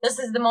this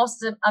is the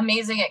most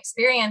amazing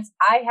experience.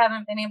 I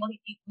haven't been able to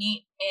eat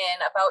meat in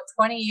about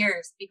 20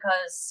 years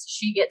because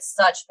she gets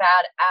such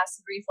bad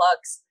acid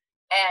reflux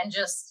and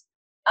just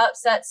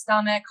upset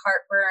stomach,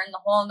 heartburn, the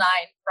whole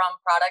nine from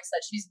products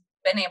that she's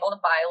been able to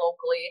buy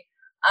locally.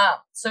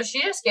 So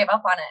she just gave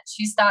up on it.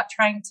 She stopped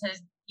trying to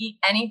eat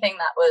anything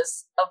that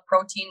was of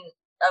protein,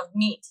 of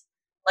meat,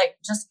 like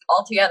just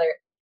altogether.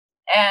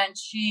 And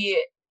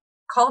she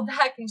called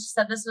back and she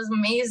said, this was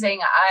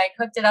amazing. I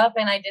cooked it up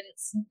and I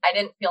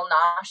didn't feel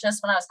nauseous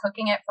when I was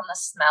cooking it from the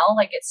smell.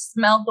 Like it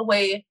smelled the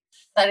way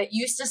that it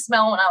used to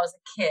smell when I was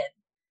a kid.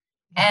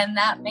 And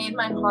that made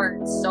my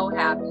heart so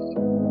happy.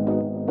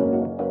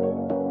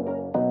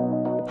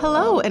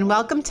 Hello, and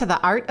welcome to the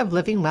Art of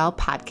Living Well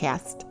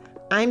podcast.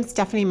 I'm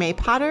Stephanie May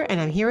Potter,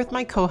 and I'm here with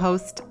my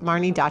co-host,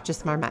 Marnie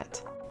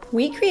Dotches-Marmette.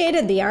 We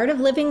created the Art of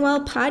Living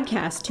Well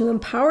podcast to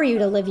empower you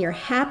to live your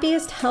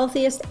happiest,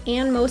 healthiest,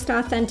 and most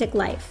authentic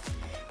life.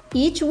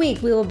 Each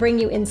week, we will bring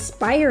you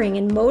inspiring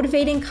and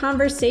motivating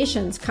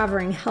conversations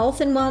covering health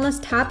and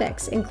wellness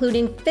topics,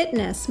 including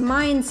fitness,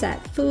 mindset,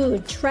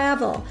 food,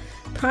 travel,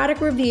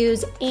 product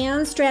reviews,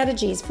 and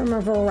strategies from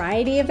a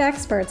variety of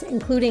experts,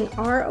 including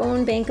our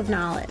own bank of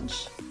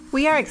knowledge.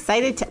 We are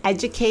excited to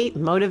educate,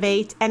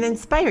 motivate, and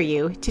inspire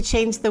you to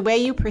change the way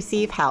you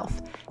perceive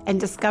health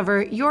and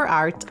discover your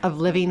art of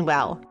living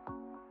well.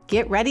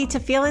 Get ready to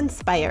feel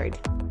inspired.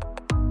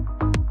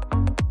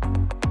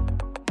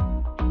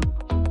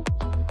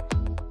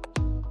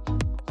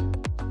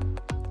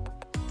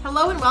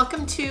 Hello and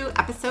welcome to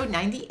episode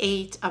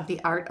 98 of the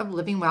Art of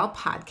Living Well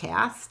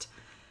podcast.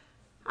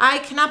 I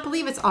cannot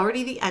believe it's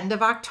already the end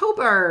of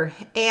October,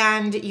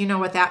 and you know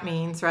what that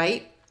means,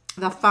 right?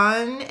 The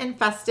fun and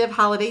festive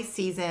holiday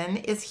season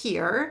is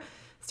here,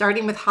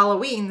 starting with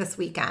Halloween this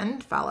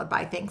weekend, followed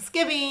by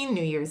Thanksgiving,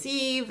 New Year's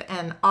Eve,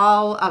 and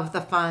all of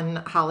the fun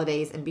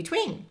holidays in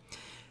between.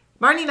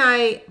 Marnie and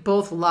I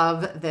both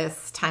love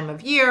this time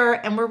of year,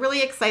 and we're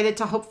really excited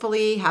to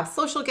hopefully have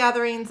social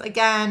gatherings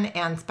again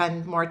and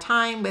spend more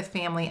time with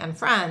family and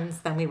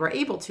friends than we were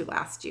able to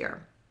last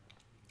year.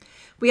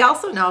 We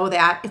also know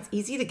that it's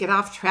easy to get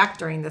off track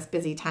during this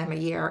busy time of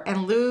year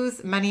and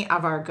lose many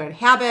of our good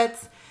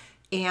habits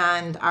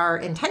and our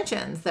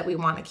intentions that we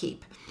want to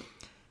keep.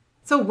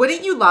 So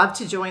wouldn't you love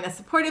to join a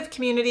supportive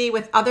community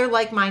with other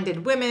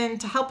like-minded women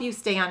to help you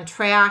stay on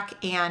track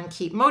and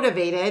keep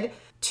motivated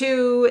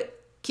to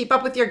keep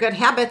up with your good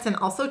habits and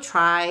also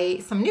try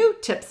some new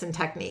tips and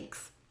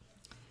techniques?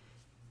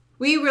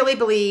 We really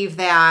believe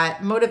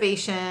that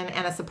motivation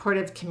and a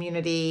supportive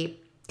community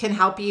can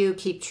help you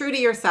keep true to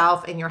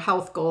yourself and your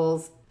health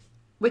goals,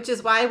 which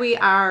is why we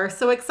are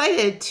so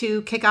excited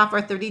to kick off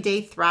our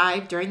 30-Day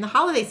Thrive During the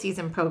Holiday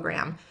Season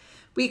program.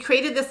 We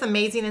created this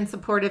amazing and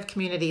supportive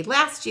community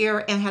last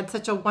year and had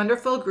such a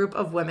wonderful group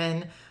of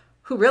women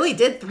who really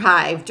did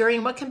thrive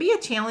during what can be a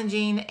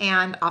challenging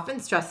and often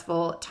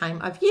stressful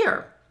time of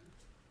year.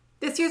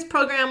 This year's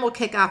program will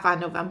kick off on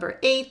November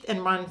 8th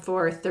and run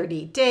for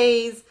 30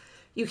 days.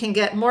 You can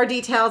get more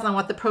details on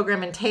what the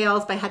program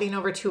entails by heading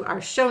over to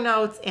our show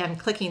notes and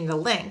clicking the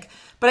link.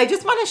 But I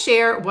just want to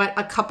share what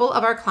a couple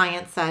of our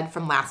clients said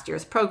from last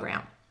year's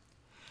program.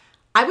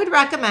 I would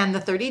recommend the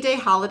 30-Day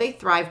Holiday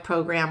Thrive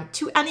program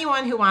to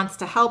anyone who wants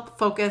to help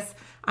focus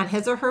on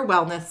his or her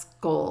wellness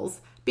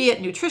goals, be it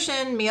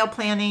nutrition, meal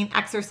planning,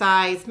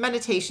 exercise,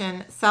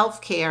 meditation,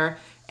 self-care,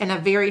 and a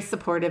very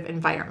supportive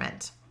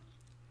environment.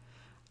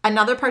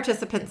 Another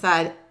participant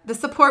said, the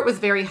support was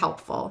very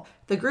helpful.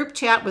 The group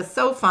chat was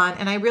so fun,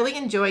 and I really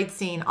enjoyed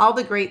seeing all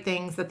the great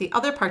things that the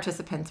other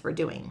participants were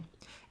doing.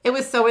 It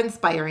was so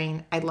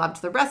inspiring. I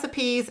loved the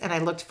recipes, and I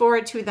looked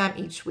forward to them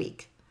each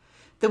week.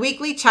 The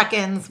weekly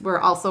check-ins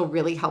were also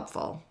really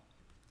helpful.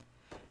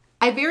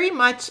 I very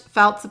much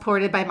felt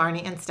supported by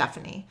Marnie and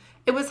Stephanie.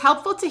 It was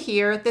helpful to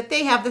hear that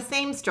they have the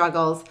same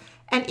struggles,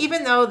 and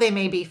even though they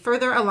may be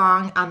further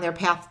along on their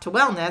path to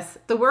wellness,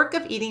 the work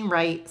of eating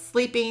right,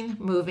 sleeping,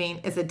 moving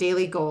is a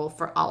daily goal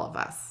for all of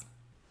us.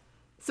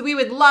 So we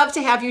would love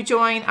to have you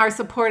join our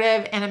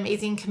supportive and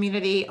amazing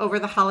community over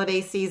the holiday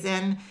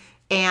season,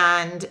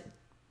 and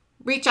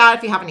reach out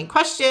if you have any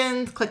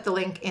questions. Click the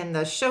link in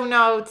the show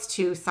notes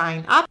to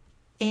sign up.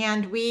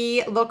 And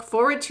we look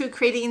forward to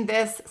creating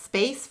this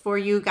space for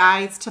you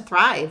guys to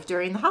thrive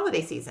during the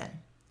holiday season.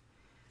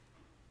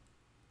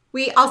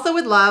 We also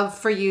would love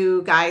for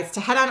you guys to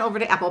head on over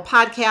to Apple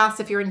Podcasts.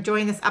 If you're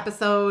enjoying this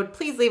episode,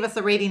 please leave us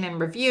a rating and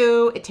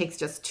review. It takes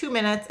just 2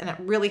 minutes and it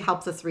really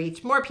helps us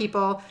reach more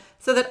people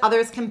so that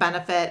others can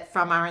benefit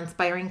from our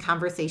inspiring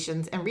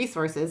conversations and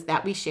resources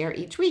that we share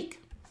each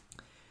week.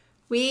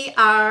 We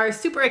are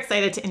super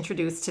excited to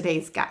introduce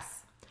today's guests.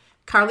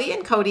 Karlie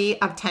and Cody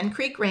of 10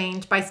 Creek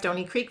Range by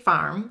Stony Creek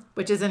Farm,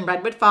 which is in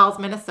Redwood Falls,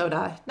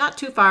 Minnesota, not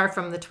too far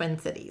from the Twin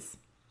Cities.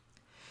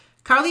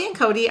 Karlie and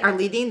Cody are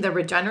leading the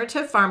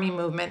regenerative farming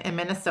movement in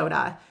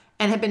Minnesota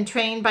and have been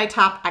trained by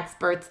top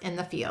experts in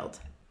the field.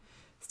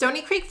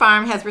 Stony Creek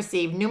Farm has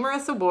received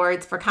numerous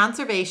awards for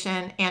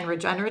conservation and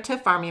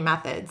regenerative farming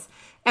methods,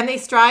 and they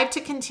strive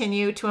to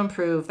continue to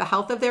improve the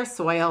health of their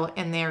soil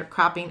in their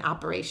cropping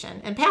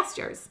operation and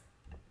pastures.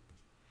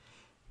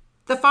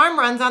 The farm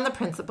runs on the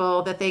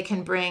principle that they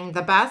can bring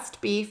the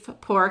best beef,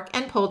 pork,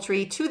 and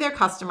poultry to their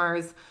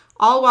customers,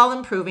 all while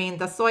improving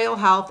the soil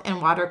health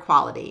and water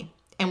quality.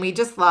 And we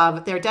just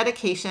love their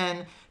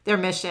dedication, their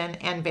mission,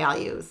 and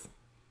values.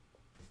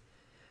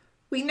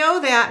 We know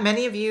that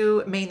many of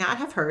you may not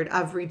have heard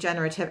of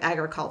regenerative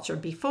agriculture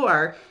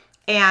before,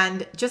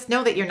 and just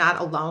know that you're not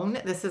alone.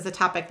 This is a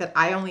topic that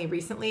I only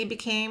recently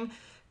became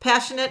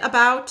passionate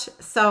about.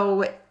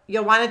 So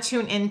you'll want to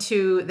tune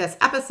into this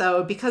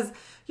episode because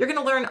you're going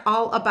to learn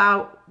all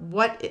about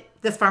what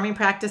this farming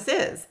practice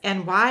is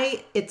and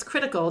why it's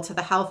critical to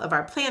the health of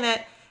our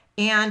planet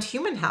and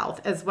human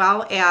health, as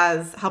well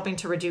as helping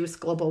to reduce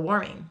global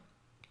warming.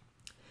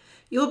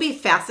 You will be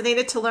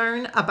fascinated to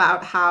learn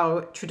about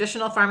how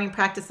traditional farming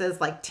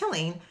practices like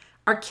tilling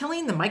are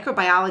killing the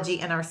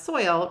microbiology in our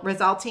soil,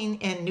 resulting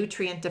in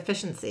nutrient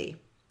deficiency.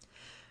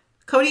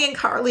 Cody and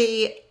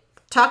Karlie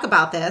talk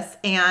about this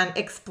and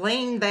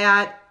explain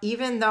that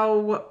even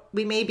though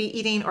we may be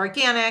eating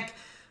organic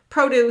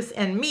produce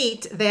and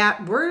meat,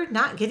 that we're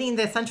not getting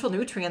the essential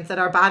nutrients that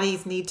our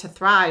bodies need to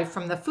thrive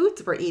from the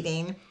foods we're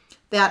eating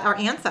that our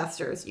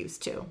ancestors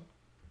used to.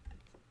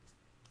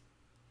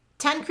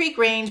 10 Creek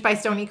Range by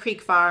Stony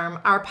Creek Farm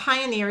are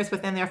pioneers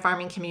within their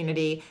farming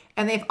community,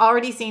 and they've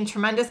already seen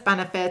tremendous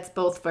benefits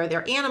both for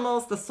their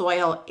animals, the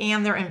soil,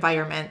 and their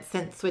environment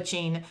since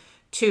switching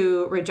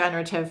to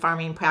regenerative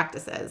farming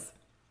practices.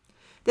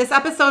 This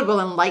episode will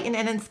enlighten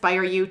and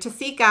inspire you to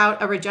seek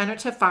out a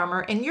regenerative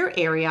farmer in your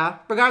area,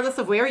 regardless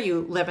of where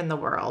you live in the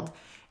world,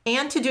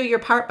 and to do your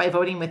part by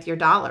voting with your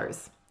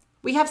dollars.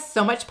 We have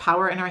so much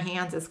power in our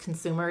hands as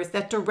consumers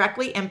that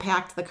directly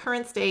impact the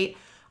current state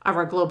of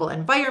our global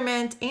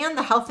environment and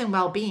the health and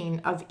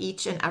well-being of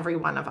each and every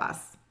one of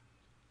us.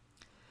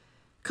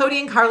 Cody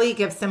and Karlie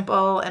give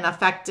simple and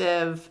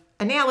effective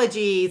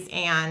analogies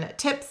and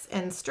tips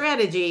and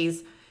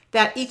strategies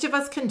that each of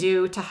us can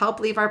do to help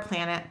leave our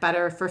planet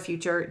better for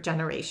future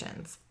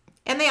generations.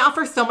 And they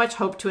offer so much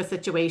hope to a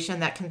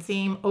situation that can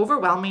seem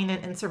overwhelming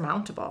and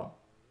insurmountable.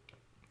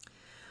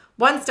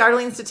 One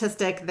startling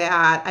statistic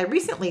that I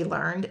recently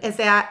learned is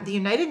that the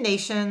United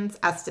Nations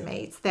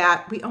estimates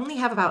that we only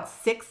have about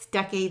 6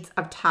 decades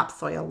of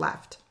topsoil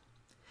left.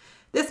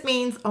 This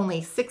means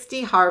only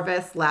 60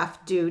 harvests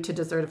left due to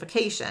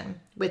desertification,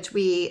 which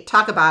we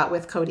talk about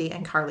with Cody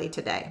and Karlie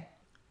today.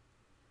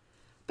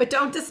 But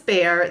don't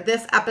despair,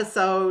 this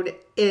episode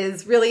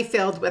is really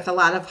filled with a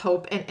lot of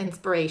hope and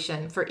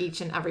inspiration for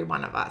each and every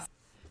one of us.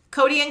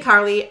 Cody and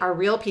Karlie are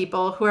real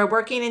people who are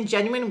working in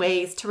genuine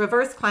ways to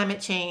reverse climate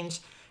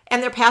change,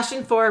 and their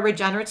passion for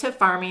regenerative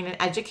farming and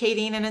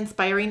educating and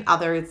inspiring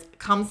others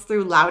comes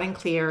through loud and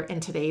clear in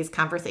today's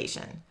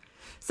conversation.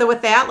 So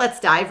with that, let's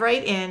dive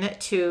right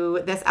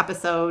into this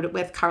episode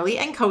with Karlie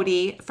and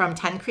Cody from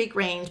 10 Creek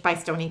Range by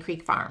Stony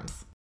Creek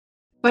Farms.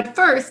 But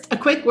first, a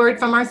quick word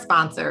from our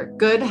sponsor,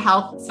 Good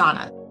Health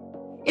Sauna.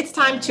 It's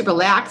time to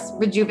relax,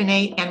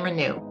 rejuvenate, and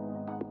renew.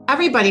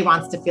 Everybody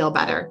wants to feel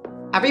better.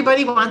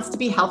 Everybody wants to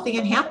be healthy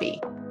and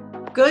happy.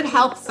 Good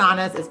Health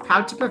Saunas is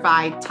proud to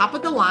provide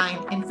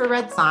top-of-the-line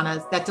infrared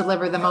saunas that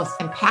deliver the most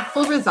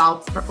impactful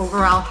results for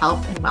overall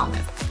health and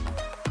wellness.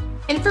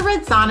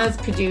 Infrared saunas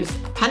produce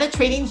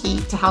penetrating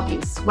heat to help you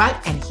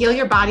sweat and heal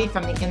your body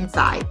from the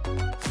inside.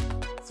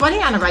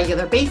 Sweating on a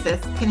regular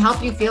basis can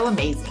help you feel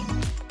amazing.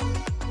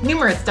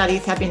 Numerous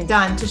studies have been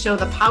done to show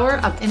the power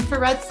of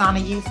infrared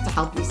sauna use to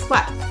help you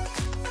sweat.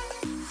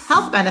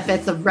 Health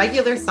benefits of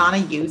regular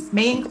sauna use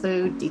may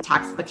include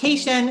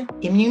detoxification,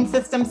 immune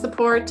system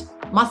support,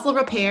 muscle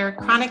repair,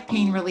 chronic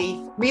pain relief,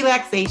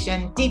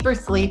 relaxation, deeper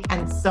sleep,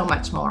 and so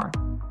much more.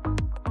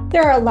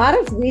 There are a lot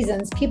of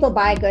reasons people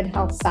buy Good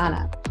Health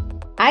Sauna.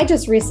 I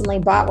just recently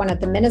bought one at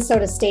the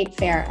Minnesota State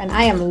Fair, and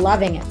I am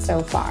loving it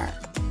so far.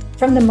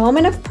 From the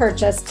moment of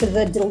purchase to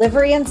the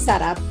delivery and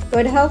setup,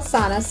 Good Health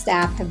Sauna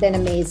staff have been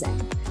amazing.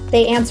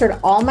 They answered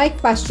all my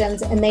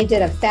questions, and they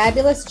did a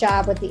fabulous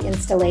job with the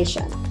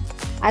installation.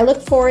 I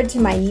look forward to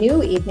my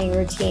new evening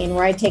routine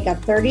where I take a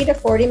 30 to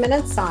 40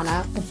 minute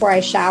sauna before I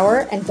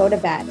shower and go to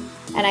bed.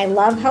 And I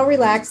love how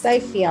relaxed I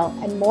feel,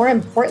 and more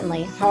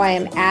importantly, how I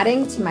am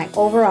adding to my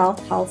overall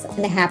health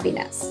and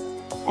happiness.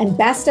 And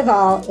best of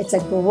all, it's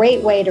a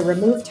great way to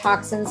remove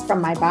toxins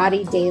from my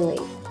body daily.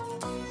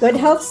 Good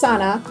Health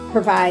Sauna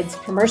provides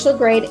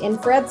commercial-grade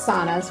infrared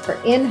saunas for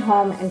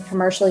in-home and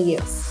commercial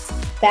use,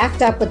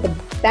 backed up with the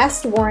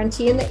best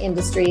warranty in the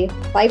industry,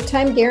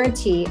 lifetime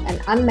guarantee, and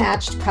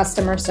unmatched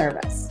customer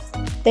service.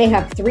 They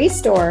have 3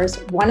 stores,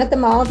 one at the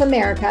Mall of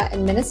America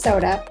in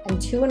Minnesota and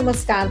 2 in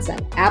Wisconsin,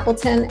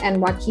 Appleton and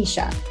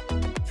Waukesha.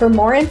 For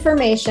more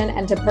information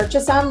and to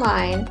purchase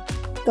online,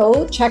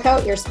 go check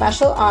out your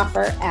special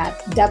offer at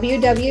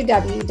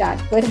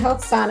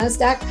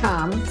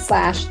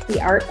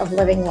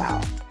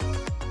www.goodhealthsaunas.com/theartoflivingwell.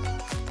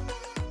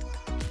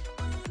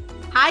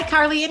 Hi,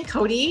 Karlie and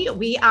Cody.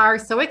 We are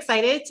so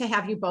excited to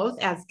have you both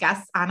as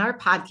guests on our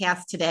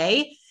podcast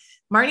today.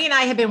 Marnie and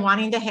I have been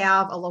wanting to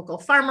have a local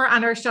farmer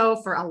on our show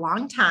for a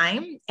long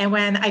time. And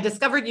when I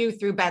discovered you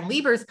through Ben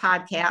Lieber's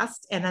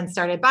podcast and then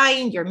started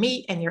buying your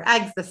meat and your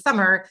eggs this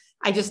summer,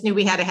 I just knew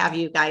we had to have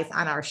you guys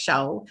on our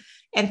show.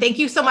 And thank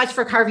you so much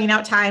for carving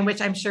out time,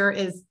 which I'm sure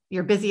is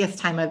your busiest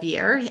time of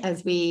year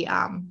as we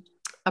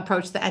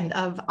approach the end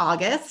of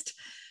August.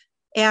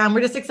 And we're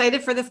just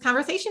excited for this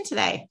conversation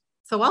today.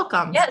 So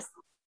welcome. Yes.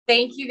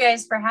 Thank you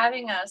guys for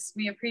having us.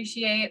 We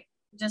appreciate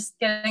just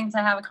getting to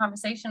have a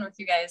conversation with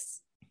you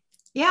guys.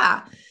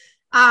 Yeah.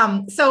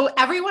 So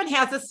everyone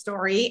has a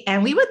story,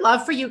 and we would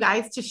love for you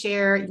guys to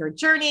share your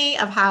journey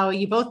of how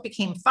you both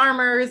became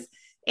farmers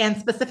and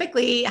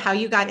specifically how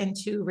you got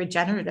into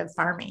regenerative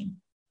farming.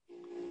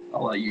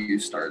 I'll let you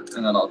start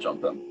and then I'll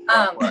jump in.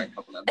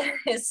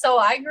 So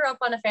I grew up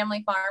on a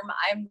family farm.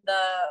 I'm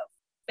the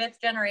fifth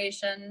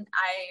generation.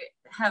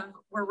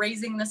 We're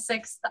raising the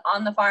sixth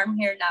on the farm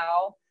here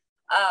now.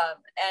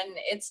 And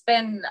it's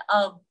been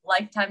a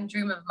lifetime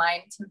dream of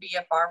mine to be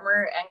a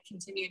farmer and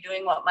continue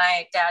doing what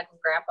my dad and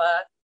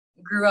grandpa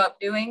grew up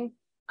doing.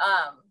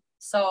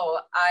 So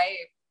I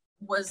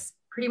was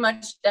pretty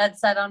much dead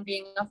set on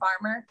being a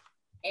farmer,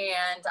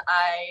 and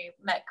I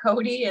met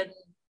Cody, and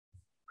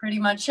pretty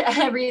much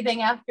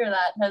everything after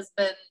that has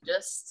been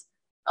just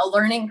a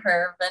learning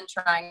curve and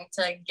trying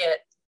to get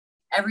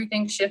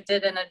everything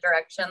shifted in a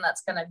direction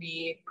that's going to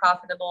be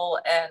profitable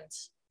and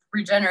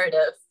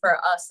regenerative for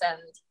us and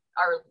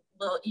our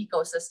little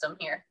ecosystem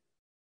here.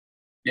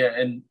 Yeah,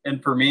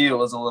 and for me, it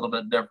was a little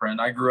bit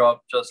different. I grew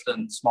up just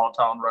in small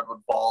town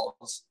Redwood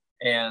Falls,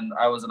 and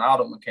I was an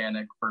auto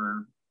mechanic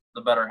for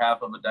the better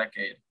half of a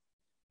decade.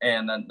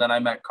 And then I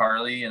met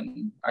Karlie,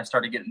 and I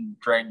started getting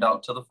dragged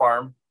out to the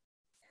farm.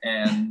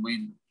 And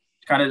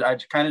I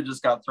kind of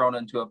just got thrown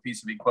into a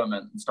piece of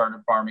equipment and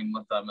started farming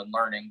with them and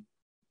learning.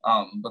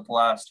 But the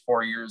last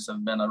 4 years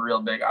have been a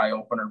real big eye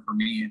opener for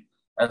me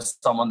as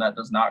someone that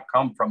does not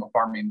come from a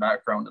farming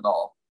background at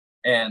all.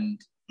 And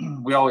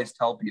we always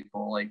tell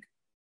people, like,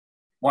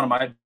 one of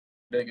my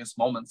biggest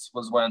moments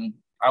was when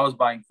I was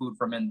buying food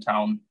from in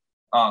town,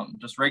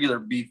 just regular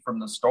beef from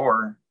the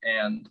store.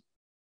 And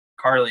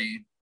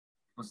Karlie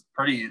was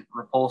pretty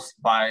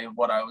repulsed by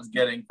what I was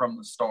getting from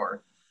the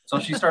store. So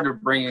she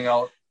started bringing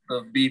out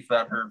the beef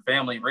that her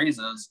family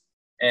raises,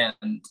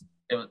 and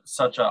it was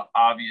such an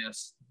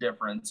obvious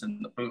difference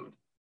in the food.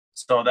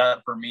 So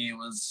that for me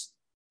was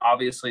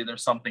obviously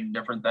there's something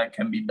different that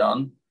can be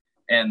done,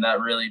 and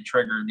that really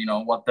triggered,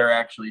 what they're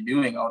actually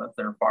doing out at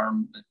their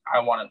farm.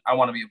 I want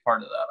to be a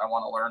part of that. I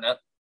want to learn it.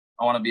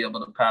 I want to be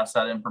able to pass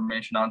that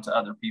information on to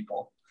other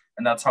people,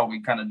 and that's how we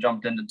kind of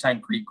jumped into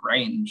 10 Creek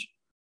Range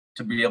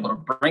to be able to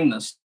bring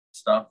this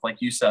stuff,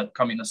 like you said,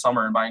 coming to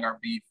summer and buying our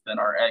beef and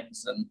our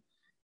eggs and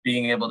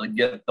being able to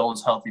get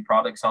those healthy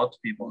products out to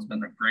people has been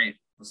great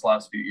this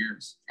last few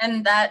years.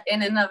 And that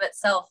in and of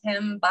itself,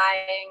 him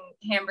buying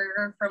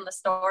hamburger from the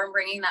store and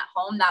bringing that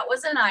home, that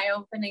was an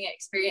eye-opening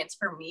experience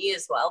for me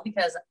as well,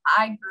 because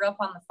I grew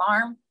up on the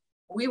farm.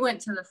 We went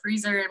to the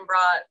freezer and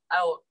brought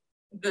out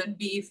good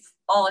beef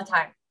all the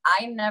time.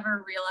 I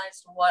never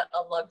realized what a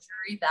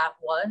luxury that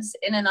was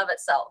in and of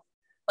itself.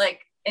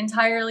 Like,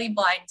 entirely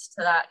blind to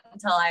that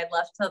until I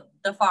left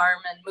the farm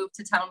and moved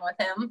to town with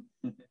him.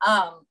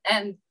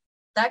 And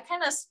that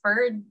kind of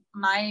spurred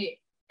my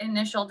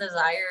initial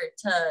desire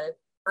to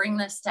bring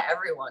this to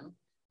everyone.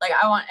 Like,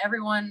 I want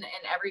everyone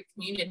in every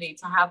community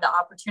to have the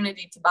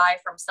opportunity to buy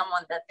from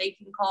someone that they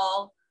can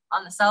call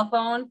on the cell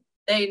phone.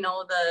 They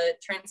know the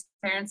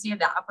transparency of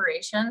the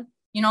operation.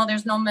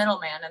 There's no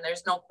middleman and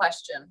there's no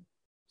question.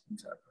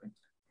 Exactly.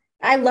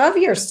 I love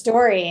your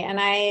story. And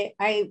I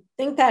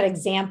think that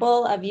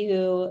example of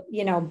you,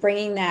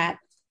 bringing that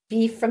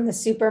beef from the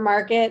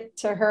supermarket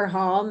to her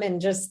home, and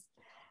just,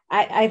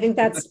 I think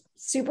that's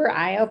super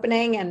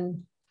eye-opening.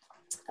 And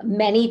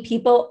many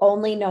people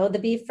only know the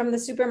beef from the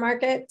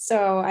supermarket.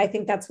 So I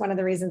think that's one of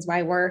the reasons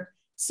why we're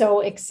so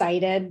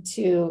excited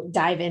to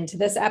dive into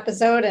this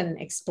episode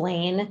and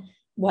explain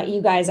what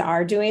you guys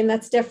are doing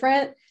that's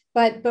different.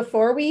 But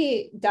before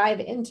we dive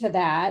into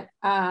that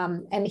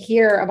and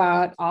hear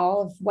about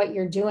all of what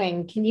you're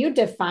doing, can you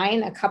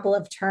define a couple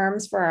of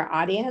terms for our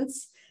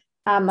audience?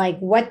 Like,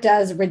 what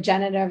does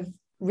regenerative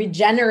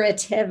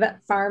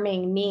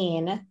farming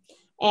mean?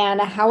 And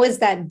how is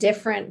that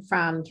different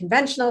from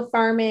conventional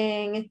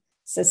farming,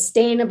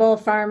 sustainable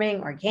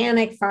farming,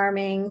 organic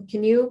farming?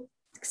 Can you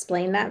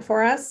explain that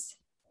for us?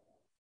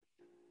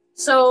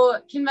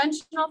 So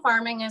conventional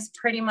farming is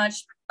pretty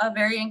much a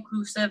very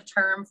inclusive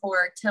term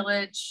for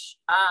tillage,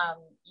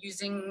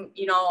 using,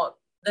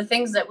 the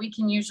things that we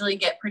can usually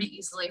get pretty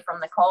easily from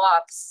the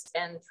co-ops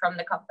and from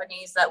the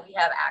companies that we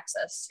have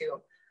access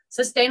to.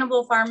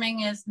 Sustainable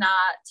farming is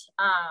not,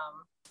 I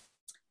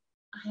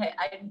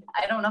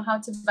don't know how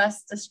to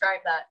best describe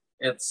that.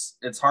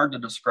 It's hard to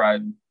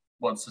describe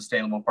what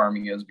sustainable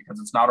farming is because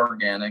it's not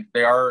organic.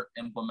 They are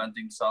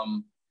implementing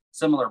some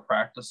similar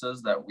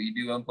practices that we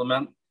do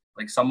implement.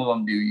 Like, some of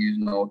them do use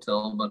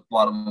no-till, but a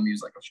lot of them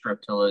use like a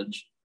strip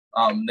tillage.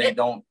 They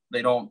don't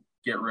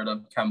get rid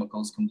of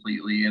chemicals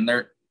completely, and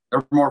they're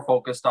more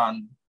focused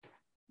on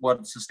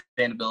what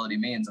sustainability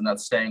means, and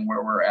that's staying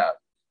where we're at.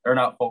 They're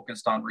not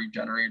focused on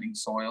regenerating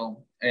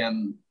soil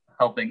and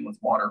helping with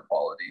water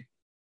quality.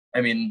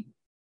 I mean,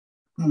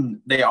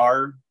 they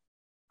are,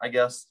 I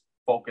guess,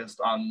 focused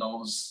on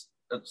those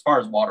as far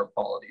as water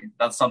quality.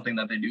 That's something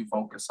that they do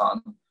focus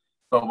on.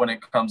 But when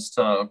it comes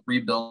to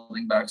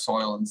rebuilding back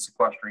soil and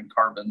sequestering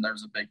carbon,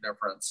 there's a big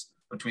difference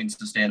between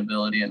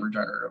sustainability and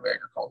regenerative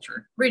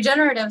agriculture.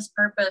 Regenerative's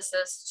purpose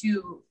is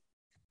to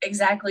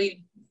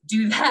exactly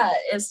do that,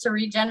 is to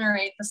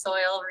regenerate the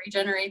soil,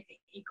 regenerate the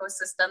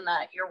ecosystem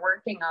that you're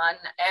working on,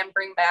 and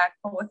bring back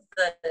both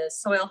the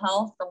soil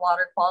health, the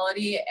water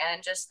quality,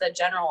 and just the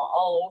general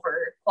all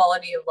over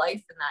quality of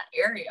life in that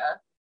area.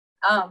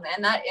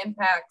 And that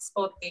impacts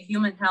both the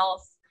human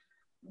health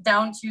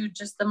down to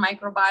just the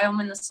microbiome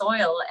in the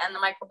soil and the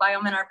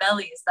microbiome in our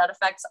bellies. That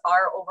affects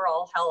our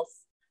overall health,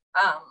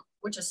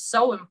 which is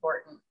so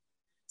important.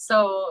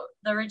 So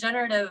the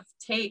regenerative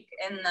take,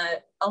 and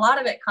a lot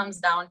of it comes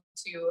down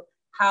to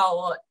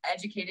how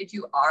educated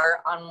you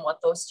are on what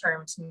those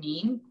terms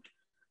mean.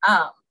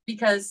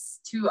 Because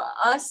to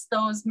us,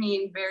 those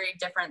mean very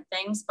different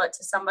things, but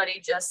to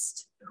somebody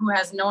just who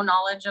has no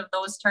knowledge of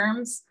those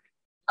terms,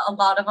 a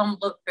lot of them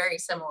look very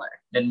similar.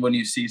 And when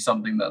you see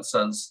something that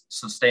says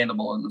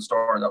sustainable in the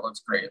store, that looks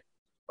great.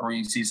 Or when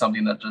you see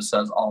something that just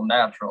says all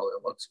natural,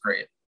 it looks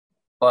great.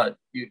 But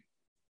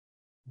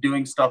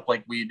doing stuff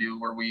like we do,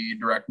 where we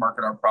direct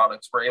market our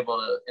products, we're able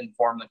to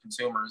inform the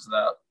consumers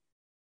that,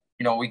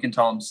 we can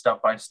tell them step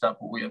by step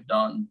what we have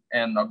done.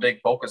 And a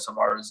big focus of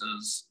ours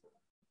is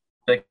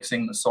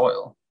fixing the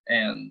soil.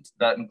 And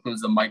that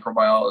includes the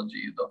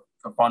microbiology,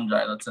 the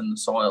fungi that's in the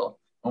soil.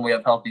 When we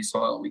have healthy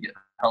soil, we get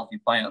healthy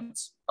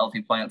plants.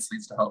 Healthy plants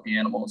leads to healthy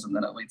animals, and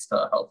then it leads to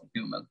a healthy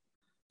human.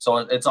 So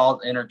it's all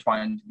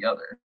intertwined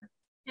together.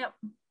 Yep.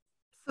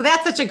 So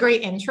that's such a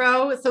great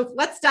intro. So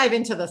let's dive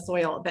into the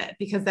soil a bit,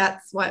 because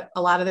that's what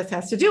a lot of this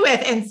has to do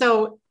with. And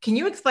so can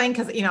you explain,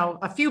 because,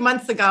 a few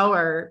months ago,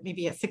 or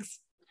maybe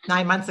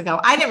 9 months ago,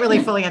 I didn't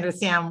really fully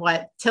understand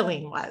what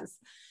tilling was.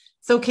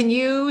 So can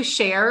you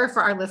share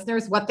for our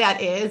listeners what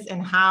that is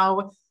and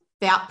how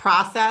that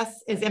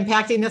process is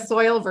impacting the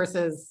soil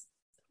versus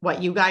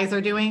what you guys are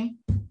doing?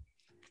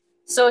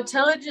 So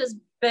tillage has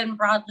been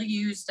broadly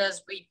used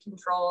as weed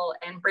control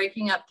and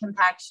breaking up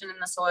compaction in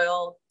the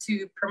soil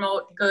to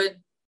promote good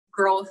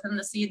growth in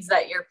the seeds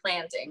that you're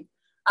planting.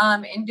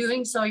 In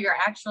doing so, you're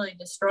actually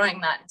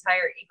destroying that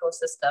entire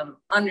ecosystem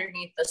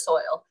underneath the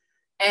soil.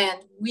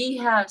 And we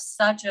have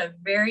such a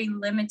very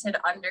limited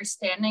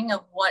understanding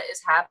of what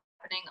is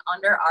happening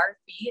under our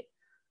feet.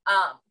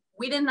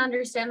 We didn't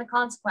understand the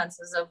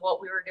consequences of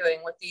what we were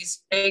doing with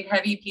these big,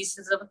 heavy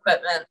pieces of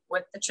equipment,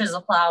 with the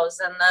chisel plows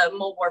and the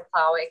moldboard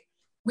plowing.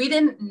 We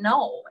didn't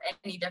know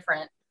any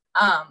different.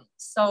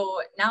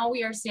 So now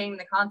we are seeing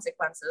the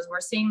consequences.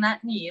 We're seeing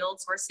that in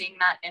yields. We're seeing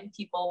that in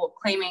people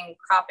claiming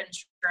crop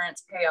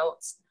insurance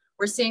payouts.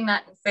 We're seeing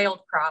that in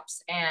failed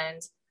crops,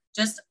 and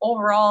just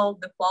overall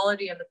the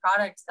quality of the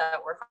products that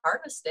we're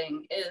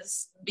harvesting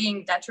is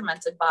being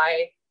detrimented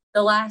by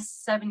the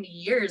last 70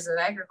 years of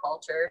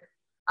agriculture.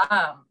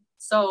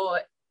 So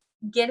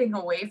getting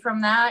away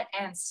from that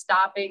and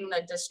stopping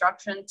the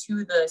destruction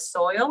to the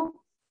soil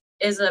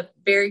is a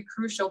very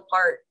crucial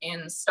part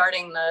in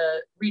starting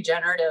the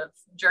regenerative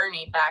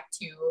journey back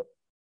to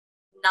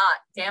not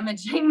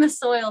damaging the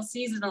soil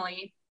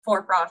seasonally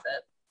for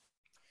profit.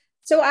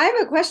 So I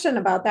have a question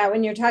about that.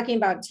 When you're talking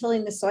about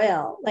tilling the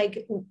soil,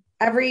 like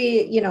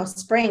every,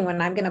 spring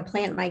when I'm going to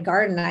plant my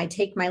garden, I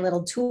take my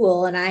little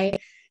tool and I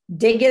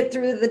dig it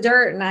through the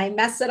dirt and I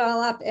mess it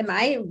all up. Am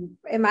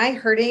I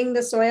hurting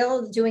the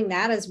soil doing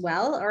that as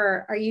well?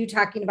 Or are you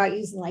talking about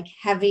using like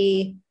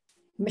heavy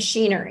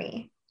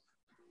machinery?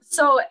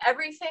 So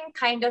everything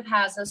kind of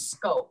has a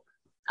scope.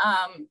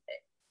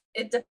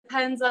 It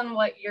depends on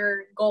what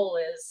your goal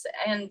is.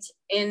 And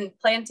in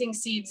planting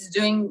seeds,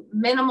 doing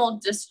minimal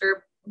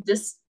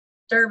disturbance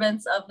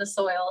of the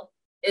soil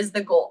is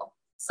the goal.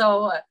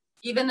 So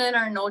even in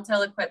our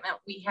no-till equipment,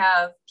 we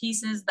have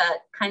pieces that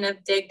kind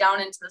of dig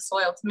down into the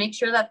soil to make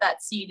sure that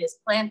that seed is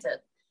planted.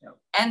 Yep.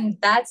 And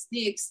that's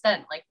the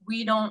extent. Like,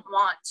 we don't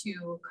want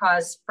to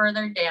cause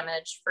further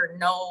damage for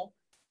no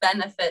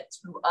benefit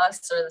to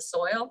us or the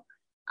soil.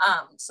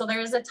 So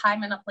there is a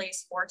time and a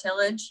place for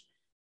tillage,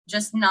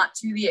 just not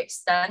to the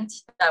extent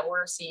that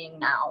we're seeing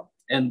now.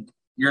 And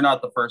you're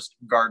not the first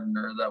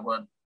gardener that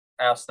would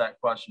ask that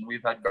question.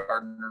 We've had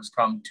gardeners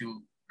come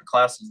to the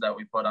classes that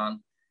we put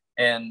on,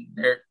 and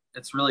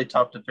it's really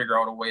tough to figure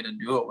out a way to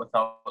do it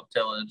without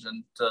tillage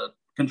and to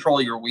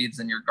control your weeds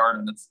in your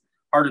garden. It's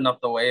hard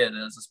enough the way it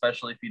is,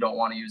 especially if you don't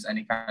want to use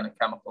any kind of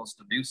chemicals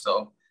to do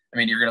so. I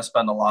mean, you're going to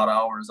spend a lot of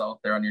hours out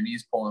there on your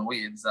knees pulling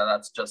weeds.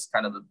 That's just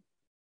kind of the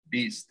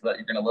beast that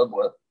you're going to live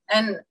with.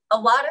 And a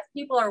lot of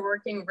people are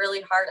working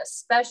really hard,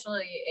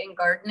 especially in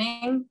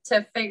gardening,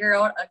 to figure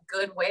out a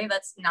good way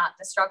that's not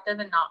destructive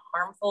and not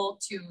harmful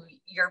to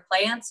your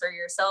plants or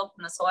yourself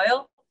in the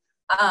soil.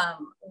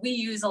 We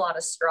use a lot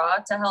of straw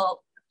to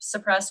help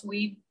suppress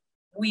weed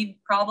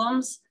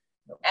problems.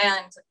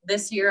 And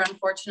this year,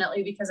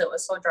 unfortunately, because it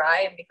was so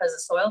dry and because of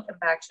soil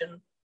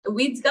compaction, the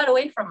weeds got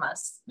away from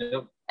us.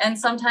 Yep. And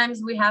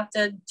sometimes we have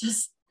to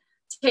just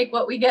take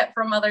what we get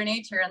from Mother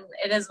Nature, and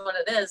it is what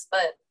it is.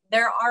 But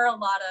there are a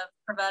lot of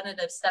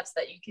preventative steps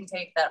that you can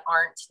take that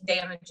aren't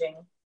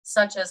damaging,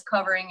 such as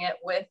covering it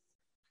with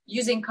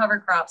using cover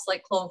crops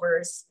like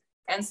clovers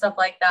and stuff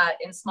like that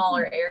in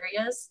smaller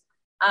areas.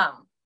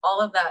 All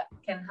of that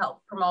can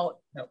help promote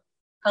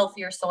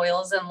healthier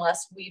soils and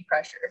less weed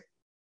pressure.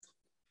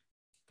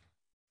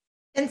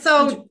 And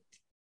so,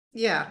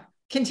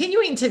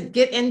 continuing to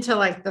get into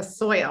like the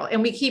soil,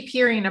 and we keep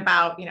hearing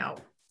about,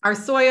 our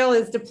soil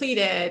is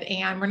depleted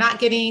and we're not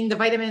getting the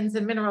vitamins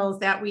and minerals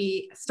that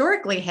we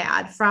historically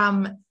had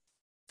from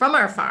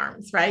our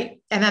farms,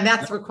 right? And then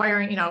that's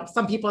requiring,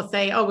 some people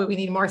say, oh, we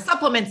need more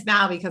supplements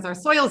now because our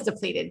soil is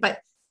depleted. But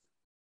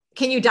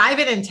can you dive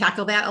in and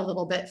tackle that a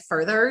little bit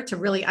further to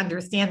really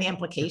understand the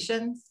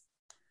implications?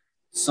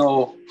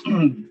 So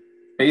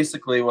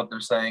basically what they're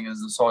saying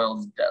is the soil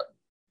is dead.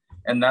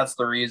 And that's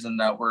the reason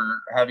that we're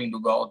having to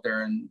go out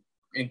there and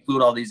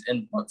include all these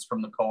inputs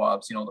from the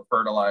co-ops, the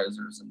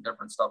fertilizers and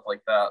different stuff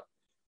like that.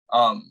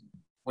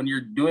 When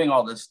you're doing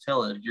all this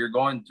tillage, you're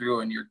going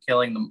through and you're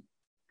killing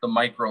the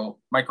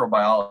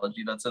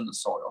microbiology that's in the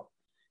soil.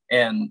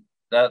 And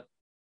that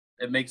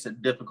it makes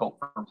it difficult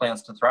for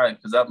plants to thrive,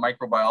 because that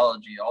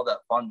microbiology, all that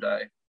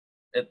fungi,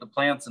 the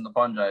plants and the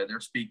fungi,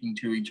 they're speaking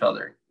to each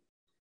other.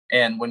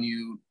 And when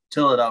you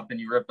till it up and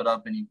you rip it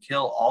up and you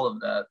kill all of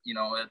that,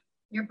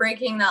 you're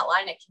breaking that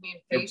line of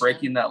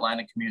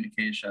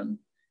communication.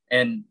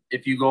 And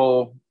if you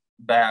go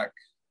back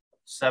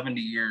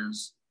 50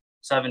 years,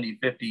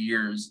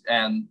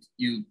 and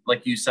you,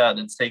 like you said,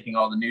 it's taking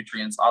all the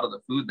nutrients out of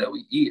the food that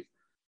we eat,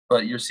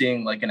 but you're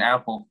seeing like an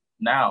apple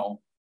now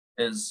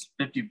is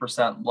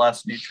 50%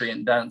 less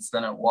nutrient dense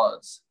than it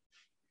was.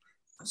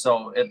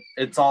 So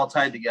it's all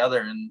tied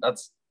together. And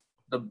that's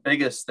the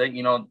biggest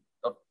thing, a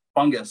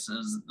fungus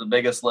is the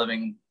biggest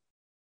living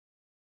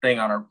thing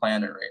on our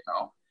planet right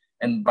now.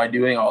 And by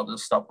doing all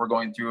this stuff, we're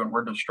going through and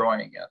we're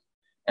destroying it.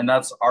 And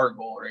that's our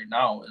goal right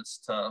now, is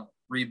to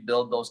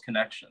rebuild those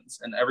connections,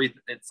 and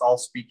it's all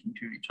speaking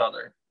to each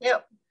other.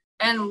 Yep.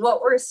 And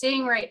what we're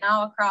seeing right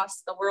now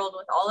across the world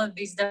with all of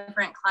these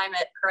different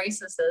climate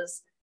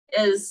crises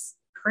is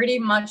pretty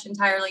much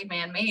entirely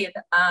man-made,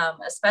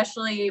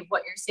 especially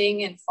what you're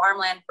seeing in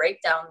farmland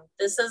breakdown.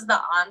 This is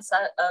the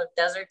onset of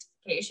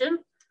desertification.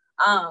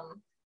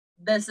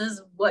 This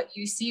is what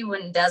you see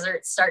when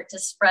deserts start to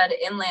spread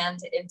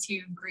inland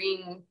into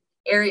green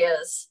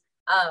areas.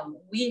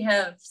 We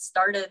have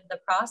started the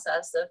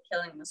process of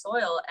killing the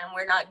soil, and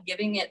we're not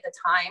giving it the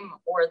time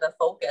or the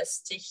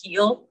focus to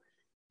heal.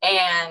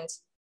 And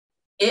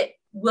it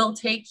will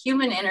take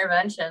human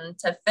intervention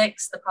to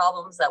fix the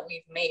problems that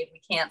we've made.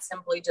 We can't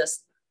simply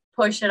just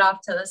push it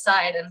off to the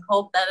side and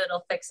hope that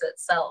it'll fix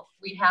itself.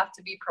 We have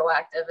to be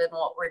proactive in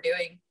what we're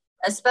doing,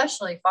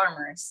 especially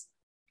farmers.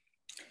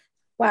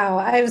 Wow,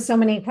 I have so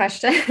many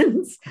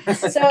questions.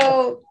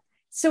 So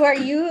are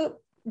you,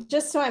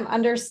 just so I'm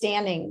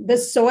understanding, the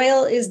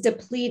soil is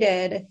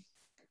depleted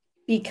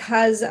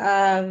because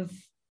of,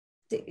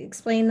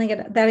 explain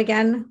that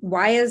again.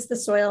 Why is the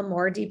soil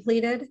more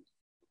depleted?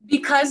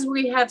 Because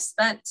we have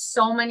spent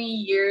so many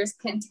years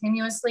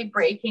continuously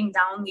breaking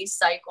down these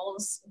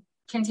cycles,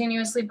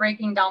 continuously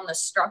breaking down the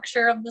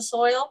structure of the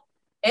soil.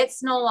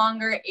 It's no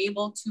longer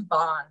able to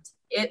bond.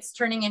 It's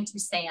turning into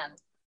sand.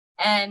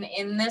 And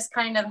in this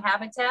kind of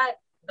habitat,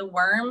 the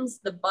worms,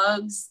 the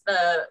bugs,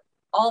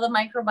 all the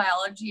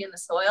microbiology in the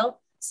soil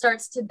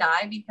starts to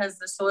die because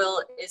the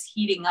soil is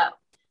heating up.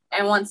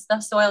 And once the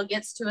soil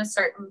gets to a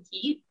certain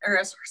heat or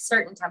a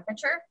certain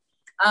temperature,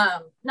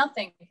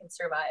 nothing can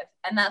survive.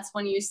 And that's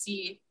when you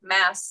see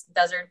mass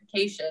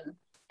desertification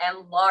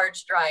and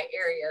large dry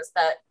areas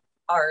that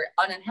are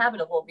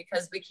uninhabitable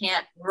because we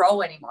can't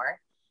grow anymore.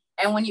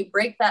 And when you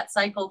break that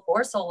cycle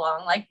for so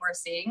long, like we're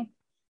seeing,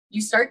 you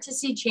start to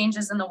see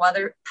changes in the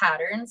weather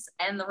patterns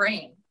and the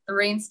rain. The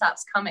rain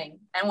stops coming.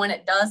 And when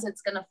it does,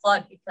 it's going to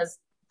flood because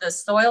the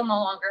soil no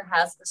longer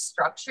has the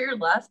structure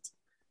left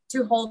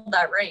to hold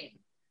that rain.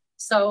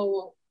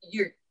 So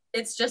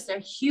it's just a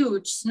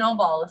huge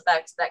snowball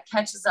effect that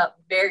catches up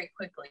very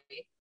quickly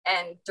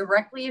and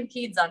directly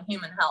impedes on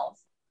human health.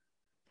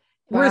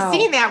 We're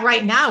seeing that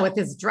right now with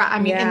this drought. I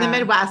mean, in the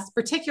Midwest,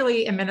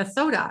 particularly in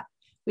Minnesota,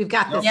 we've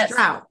got this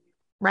drought,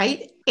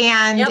 right?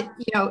 And,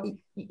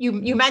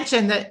 you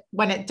mentioned that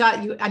when it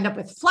does, you end up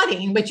with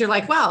flooding, but you're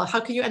like, well, how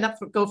can you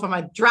go from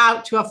a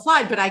drought to a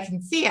flood? But I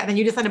can see it. And then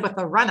you just end up with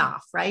a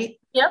runoff, right?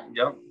 Yep.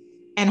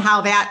 And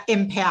how that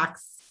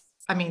impacts,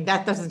 I mean,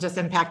 that doesn't just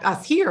impact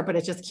us here, but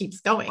it just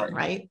keeps going,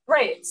 right?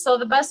 Right. So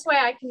the best way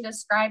I can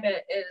describe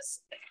it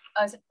is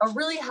a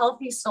really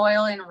healthy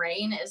soil in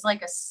rain is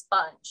like a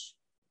sponge.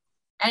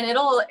 And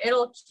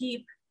it'll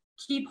keep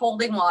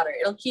holding water.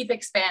 It'll keep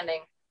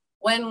expanding.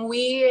 When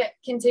we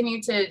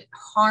continue to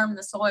harm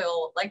the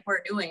soil like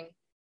we're doing,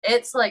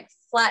 it's like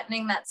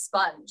flattening that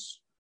sponge,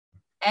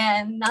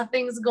 and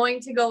nothing's going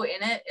to go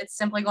in it. It's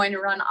simply going to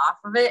run off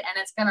of it, and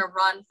it's going to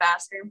run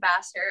faster and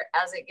faster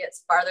as it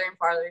gets farther and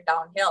farther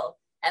downhill.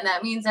 And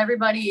that means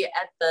everybody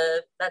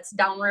that's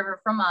downriver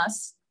from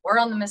us We're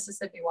on the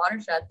Mississippi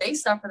watershed. They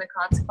suffer the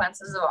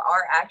consequences of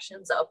our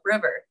actions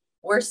upriver.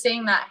 We're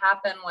seeing that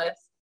happen with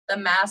the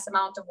mass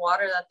amount of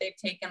water that they've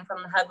taken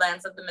from the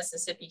headlands of the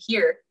Mississippi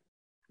here.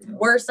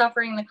 We're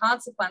suffering the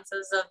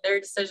consequences of their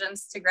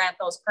decisions to grant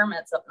those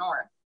permits up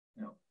north.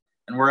 Yeah.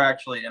 And we're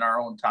actually in our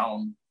own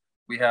town.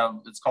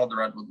 It's called the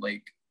Redwood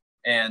Lake,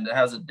 and it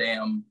has a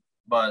dam.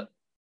 But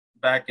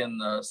back in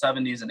the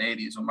 70s and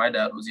 80s, when my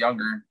dad was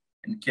younger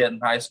and a kid in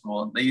high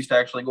school, they used to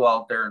actually go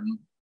out there and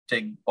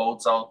take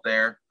boats out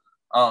there.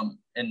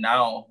 And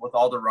now with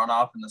all the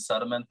runoff and the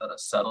sediment that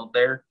has settled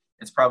there,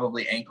 it's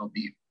probably ankle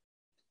deep.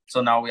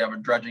 So now we have a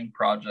dredging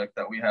project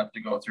that we have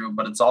to go through,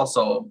 but it's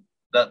also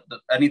that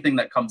anything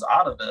that comes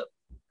out of it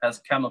has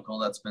chemical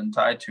that's been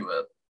tied to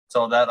it.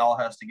 So that all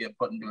has to get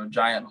put into a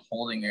giant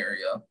holding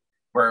area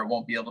where it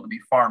won't be able to be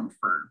farmed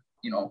for,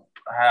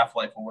 a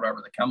half-life or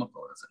whatever the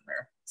chemical is in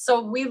there.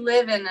 So we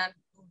live in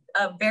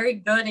a very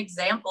good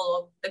example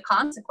of the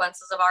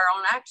consequences of our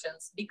own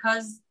actions,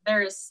 because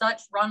there is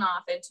such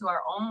runoff into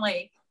our own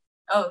lake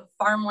of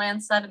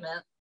farmland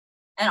sediment,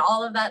 and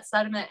all of that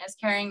sediment is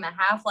carrying the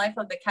half-life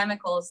of the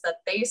chemicals that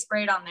they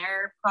sprayed on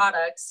their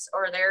products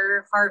or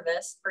their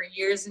harvest for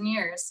years and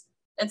years.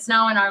 It's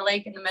now in our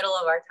lake in the middle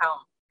of our town,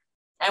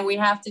 and we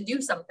have to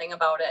do something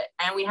about it,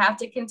 and we have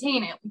to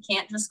contain it. We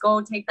can't just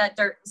go take that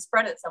dirt and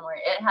spread it somewhere.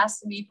 It has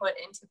to be put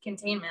into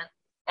containment,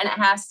 and it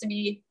has to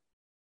be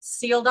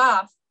sealed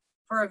off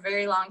for a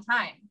very long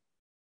time.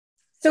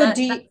 So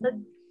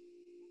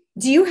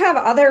do you have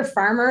other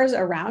farmers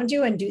around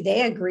you, and do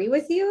they agree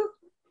with you?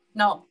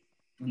 No.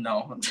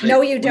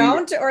 No, you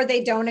don't, or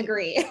they don't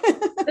agree.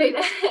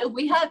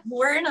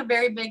 We're in a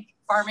very big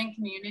farming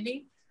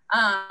community,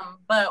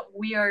 but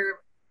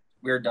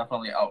we're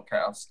definitely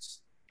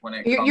outcasts when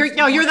it comes.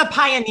 You're the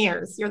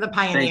pioneers. You're the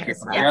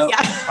pioneers. Right?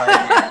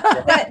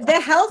 Yes. The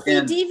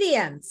healthy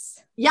deviants.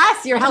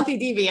 Yes, you're healthy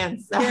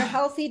deviants. You're a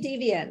healthy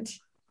deviant.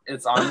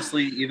 It's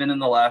honestly, even in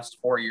the last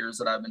 4 years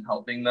that I've been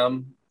helping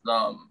them,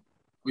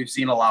 we've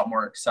seen a lot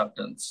more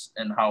acceptance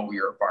in how we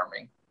are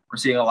farming. We're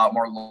seeing a lot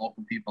more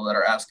local people that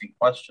are asking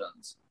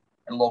questions,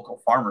 and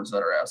local farmers that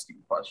are asking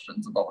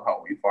questions about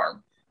how we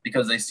farm,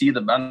 because they see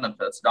the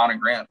benefits. Don and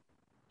Grant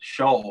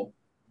show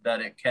that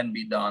it can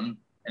be done,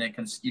 and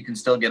you can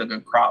still get a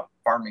good crop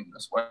farming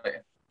this way.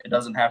 It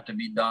doesn't have to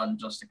be done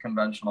just a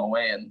conventional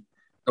way. And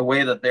the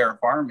way that they're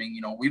farming,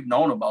 we've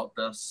known about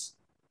this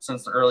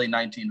since the early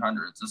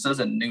 1900s. This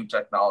isn't new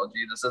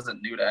technology. This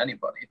isn't new to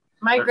anybody.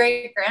 My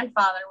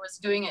great-grandfather was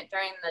doing it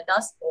during the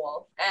Dust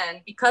Bowl,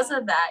 and because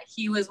of that,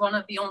 he was one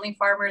of the only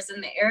farmers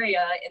in the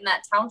area in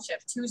that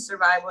township to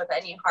survive with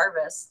any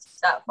harvest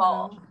that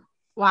fall.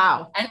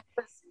 Wow. And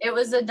it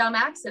was a dumb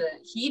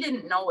accident. He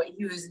didn't know what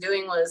he was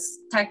doing was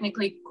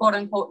technically,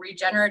 quote-unquote,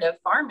 regenerative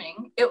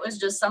farming. It was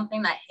just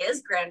something that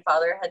his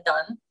grandfather had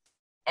done,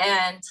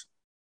 and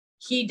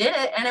he did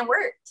it, and it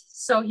worked.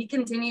 So he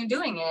continued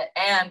doing it.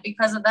 And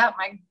because of that,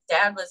 my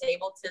dad was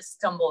able to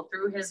stumble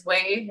through his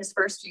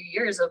first few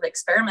years of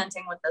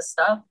experimenting with this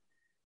stuff.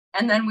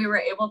 And then we were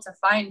able to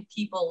find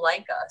people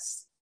like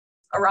us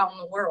around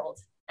the world.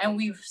 And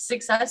we've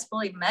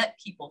successfully met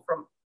people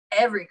from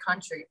every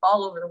country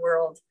all over the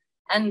world.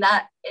 And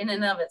that in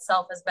and of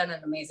itself has been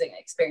an amazing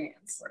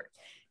experience.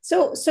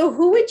 So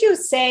who would you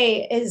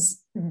say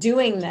is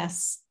doing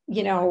this,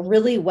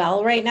 really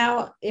well right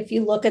now, if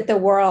you look at the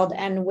world,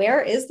 and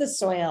where is the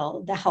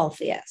soil the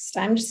healthiest?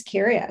 I'm just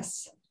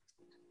curious.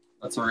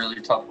 That's a really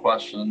tough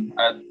question.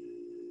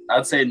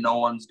 I'd say no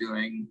one's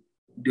doing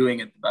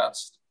it the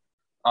best.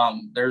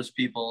 There's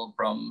people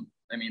from,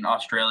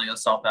 Australia,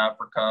 South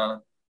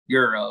Africa,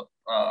 Europe,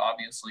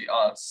 obviously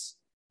us.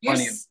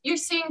 You're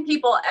seeing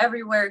people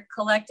everywhere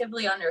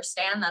collectively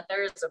understand that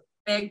there is a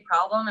big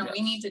problem, and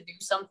we need to do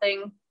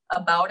something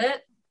about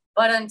it.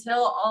 But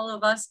until all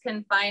of us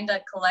can find a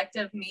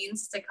collective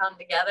means to come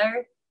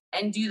together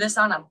and do this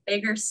on a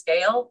bigger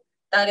scale,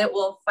 that it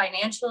will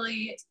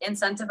financially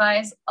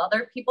incentivize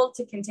other people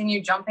to continue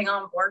jumping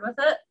on board with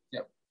it.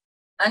 Yep.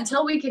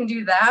 Until we can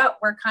do that,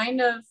 we're kind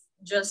of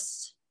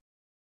just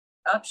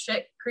up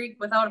shit creek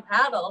without a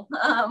paddle.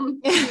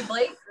 To be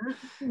blatant.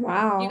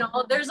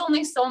 Wow. There's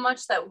only so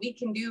much that we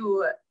can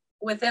do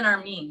within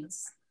our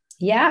means.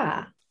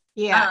 Yeah.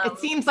 Yeah, it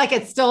seems like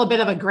it's still a bit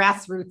of a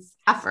grassroots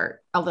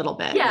effort, a little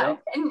bit. Yeah,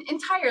 and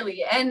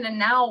entirely. And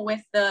now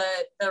with the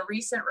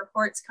recent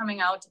reports coming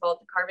out about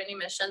the carbon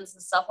emissions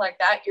and stuff like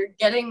that, you're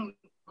getting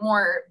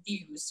more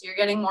views. You're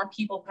getting more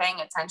people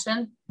paying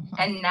attention.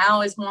 And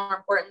now is more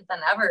important than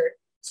ever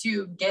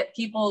to get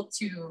people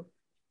to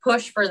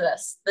push for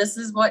this. This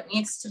is what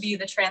needs to be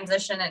the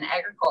transition in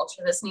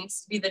agriculture. This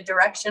needs to be the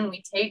direction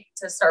we take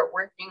to start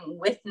working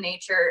with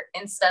nature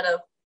instead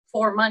of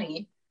for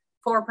money,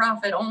 for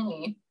profit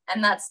only.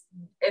 And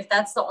if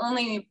that's the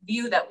only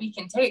view that we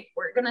can take,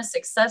 we're going to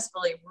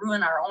successfully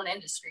ruin our own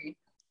industry.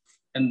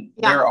 And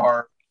there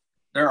are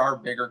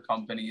bigger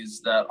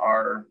companies that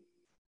are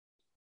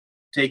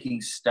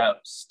taking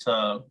steps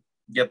to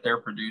get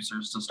their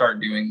producers to start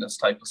doing this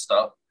type of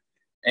stuff.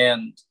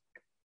 And,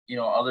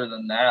 other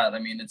than that,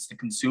 it's the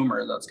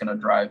consumer that's going to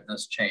drive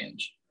this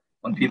change.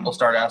 When people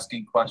start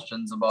asking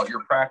questions about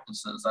your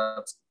practices,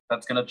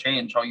 that's going to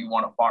change how you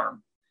want to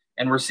farm.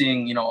 And we're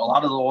seeing, a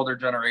lot of the older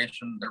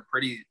generation, they're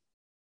pretty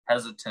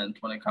hesitant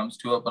when it comes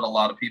to it, but a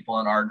lot of people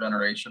in our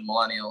generation,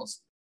 millennials,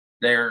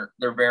 they're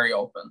very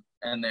open,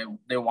 and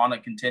they want to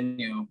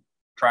continue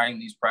trying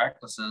these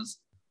practices.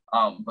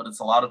 But it's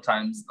a lot of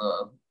times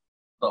the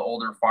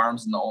older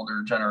farms and the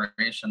older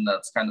generation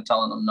that's kind of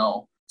telling them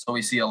no. So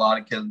we see a lot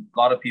of kids, a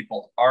lot of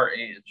people our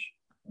age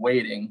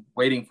waiting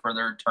for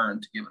their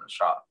turn to give it a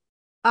shot.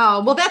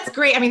 Oh, well, that's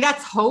great. I mean,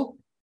 that's hope.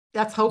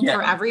 That's hope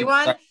for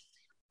everyone. Exactly.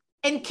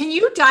 And can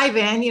you dive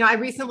in? I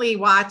recently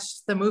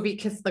watched the movie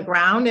Kiss the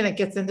Ground, and it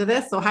gets into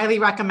this. So highly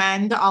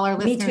recommend all our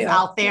listeners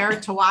out there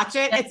to watch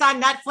it. It's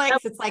on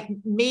Netflix. It's like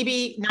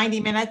maybe 90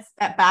 minutes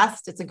at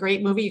best. It's a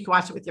great movie. You can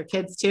watch it with your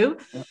kids too.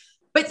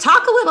 But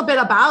talk a little bit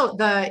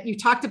about you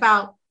talked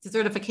about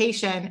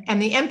desertification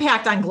and the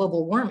impact on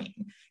global warming,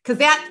 because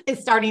that is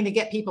starting to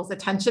get people's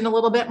attention a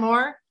little bit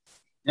more.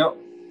 Yep.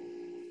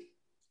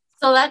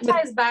 So that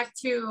ties back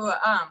to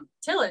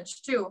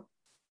tillage too.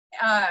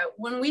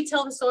 When we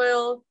till the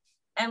soil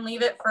and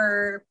leave it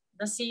for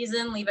the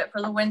season, leave it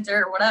for the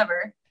winter or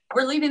whatever,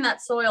 we're leaving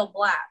that soil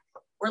black.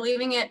 We're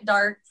leaving it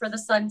dark for the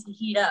sun to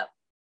heat up.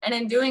 And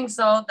in doing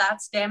so,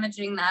 that's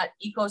damaging that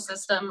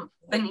ecosystem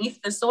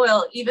beneath the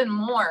soil even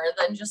more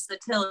than just the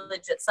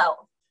tillage itself.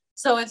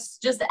 So it's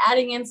just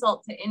adding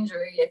insult to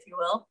injury, if you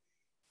will.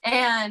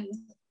 And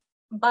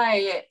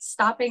by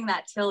stopping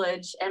that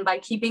tillage and by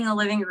keeping a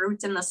living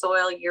root in the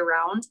soil year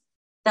round,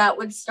 that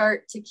would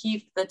start to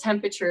keep the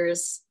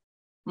temperatures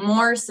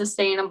more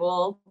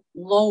sustainable,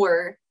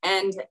 lower,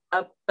 and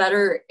a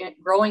better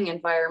growing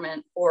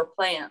environment for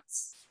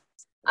plants.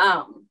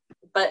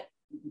 But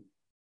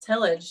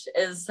tillage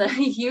is a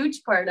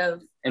huge part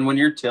of. And when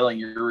you're tilling,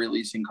 you're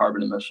releasing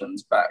carbon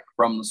emissions back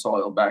from the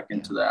soil back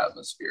into the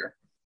atmosphere.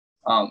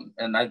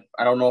 And I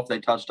don't know if they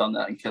touched on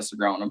that in Kiss the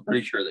Ground. I'm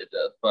pretty sure they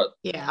did, but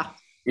yeah,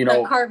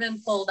 the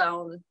carbon pull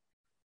down.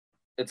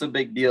 It's a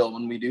big deal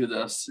when we do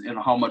this,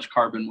 how much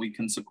carbon we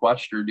can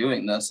sequester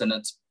doing this. And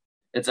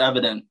it's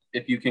evident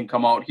if you can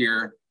come out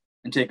here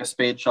and take a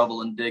spade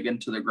shovel and dig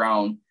into the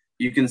ground,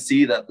 you can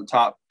see that the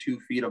top 2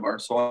 feet of our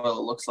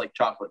soil looks like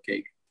chocolate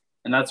cake.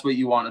 And that's what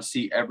you want to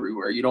see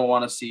everywhere. You don't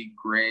want to see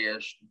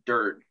grayish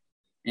dirt.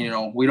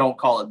 We don't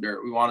call it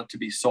dirt. We want it to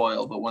be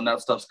soil. But when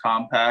that stuff's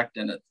compact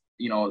and it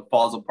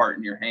falls apart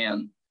in your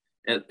hand,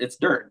 it's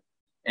dirt.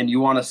 And you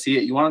want to see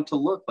it. You want it to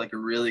look like a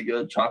really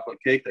good chocolate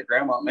cake that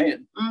grandma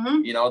made.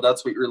 Mm-hmm.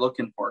 That's what you're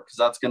looking for, because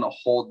that's going to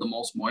hold the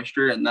most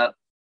moisture. And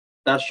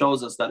that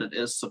shows us that it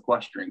is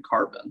sequestering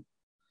carbon.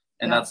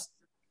 And that's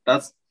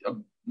a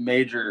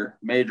major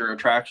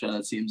attraction,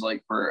 it seems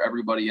like, for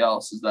everybody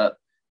else, is that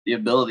the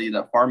ability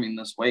that farming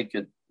this way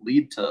could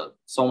lead to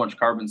so much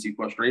carbon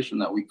sequestration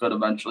that we could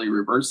eventually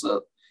reverse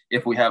it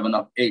if we have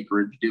enough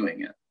acreage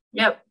doing it.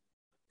 Yep.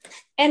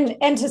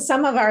 And to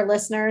some of our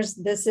listeners,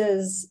 this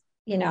is,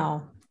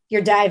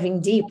 you're diving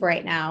deep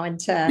right now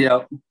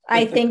into,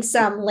 I think,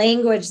 some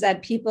language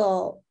that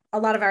a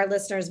lot of our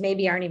listeners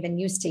maybe aren't even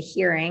used to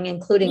hearing,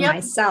 including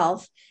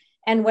myself.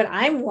 And what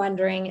I'm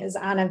wondering is,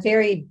 on a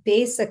very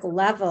basic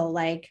level,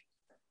 like,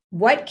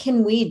 what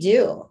can we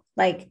do?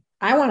 Like,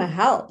 I want to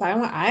help.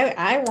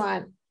 I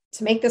want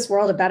to make this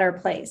world a better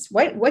place.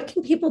 What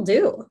can people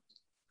do?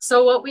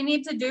 So what we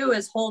need to do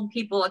is hold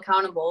people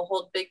accountable,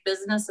 hold big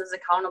businesses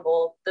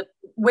accountable.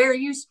 Where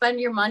you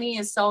spend your money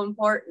is so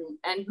important,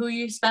 and who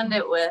you spend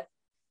it with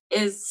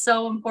is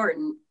so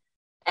important.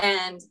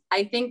 And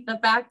I think the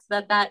fact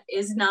that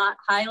is not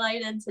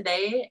highlighted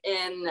today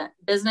in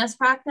business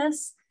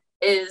practice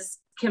is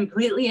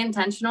completely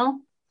intentional,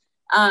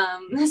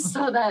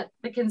 so that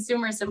the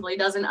consumer simply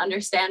doesn't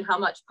understand how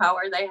much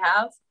power they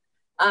have,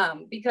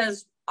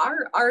 because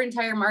our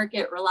entire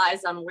market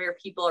relies on where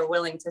people are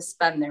willing to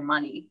spend their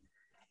money.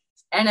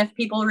 And if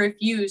people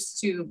refuse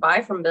to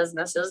buy from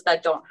businesses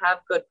that don't have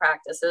good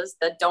practices,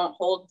 that don't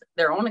hold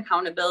their own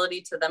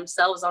accountability to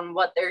themselves on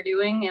what they're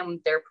doing and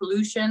their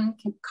pollution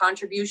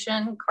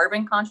contribution,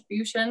 carbon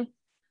contribution,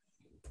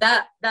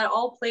 that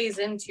all plays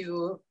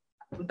into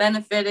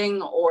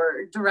benefiting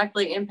or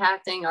directly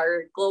impacting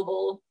our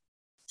global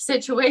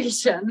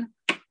situation.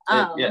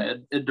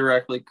 It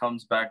directly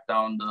comes back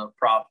down to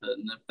profit.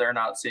 And if they're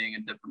not seeing a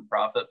different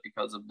profit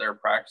because of their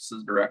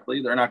practices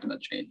directly, they're not going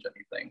to change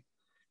anything.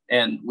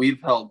 And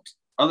we've helped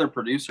other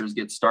producers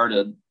get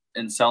started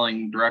in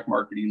selling, direct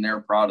marketing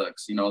their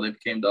products. They've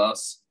came to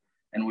us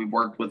and we've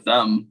worked with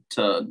them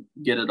to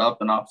get it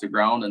up and off the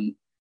ground and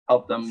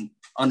help them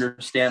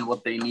understand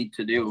what they need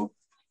to do.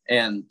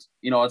 And,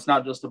 it's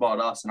not just about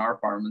us and our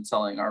farm and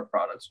selling our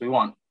products. We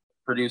want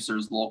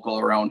producers local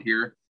around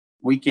here.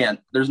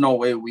 There's no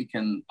way we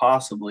can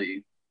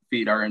possibly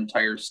feed our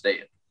entire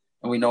state.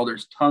 And we know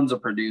there's tons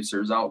of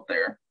producers out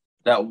there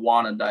that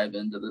want to dive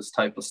into this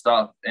type of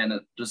stuff. And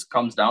it just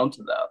comes down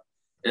to that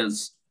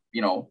is,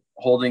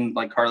 holding,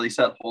 like Karlie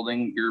said,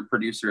 holding your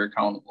producer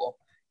accountable.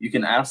 You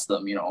can ask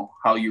them,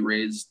 how you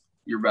raised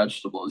your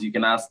vegetables. You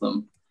can ask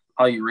them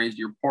how you raised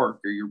your pork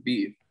or your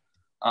beef.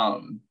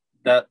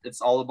 That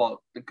it's all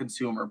about the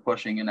consumer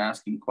pushing and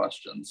asking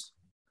questions.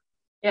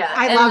 Yeah.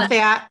 I love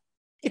that.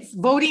 It's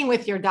voting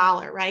with your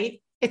dollar,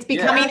 right? It's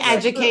becoming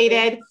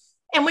educated.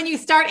 And when you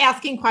start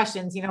asking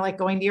questions, like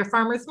going to your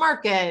farmer's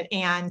market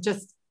and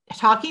just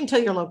talking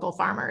to your local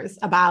farmers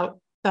about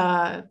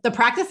the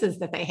practices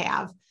that they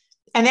have,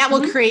 and that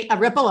will create a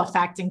ripple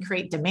effect and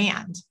create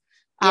demand.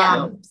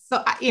 Yeah.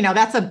 So,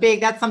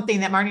 that's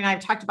something that Marty and I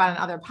have talked about in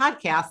other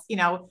podcasts.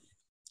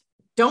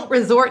 Don't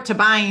resort to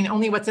buying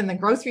only what's in the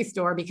grocery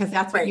store because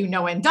that's what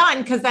and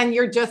done. Because then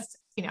you're just,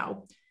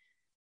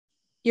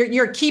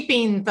 you're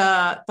keeping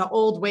the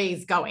old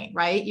ways going,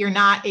 right? You're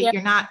not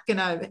going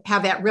to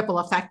have that ripple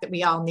effect that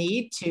we all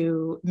need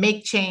to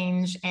make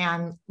change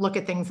and look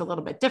at things a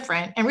little bit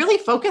different and really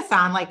focus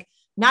on like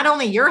not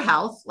only your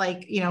health,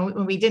 like,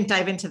 we didn't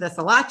dive into this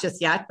a lot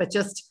just yet, but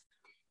just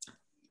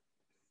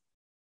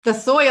the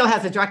soil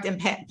has a direct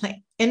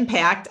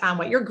impact on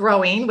what you're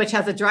growing, which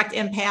has a direct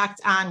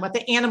impact on what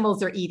the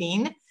animals are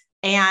eating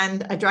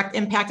and a direct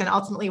impact on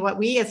ultimately what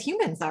we as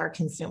humans are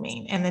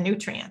consuming and the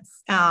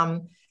nutrients.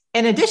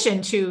 In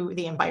addition to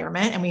the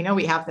environment, and we know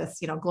we have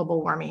this,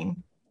 global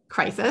warming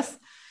crisis.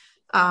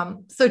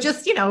 So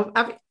just,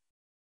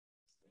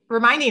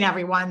 reminding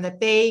everyone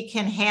that they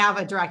can have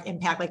a direct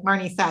impact, like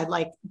Marnie said,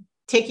 like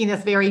taking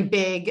this very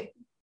big,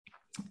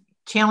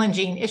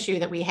 challenging issue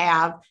that we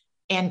have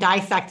and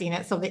dissecting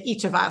it so that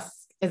each of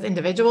us as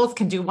individuals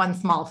can do one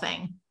small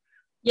thing.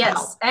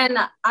 Yes. And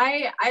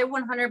I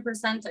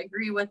 100%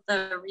 agree with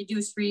the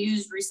reduce,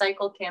 reuse,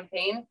 recycle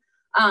campaign.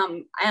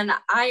 And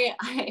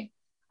I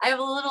have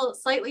a little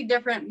slightly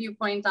different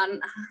viewpoint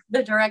on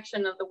the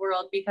direction of the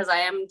world because I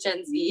am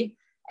Gen Z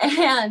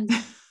and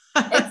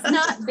it's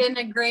not been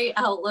a great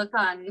outlook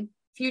on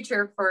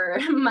future for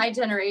my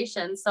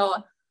generation. So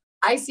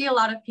I see a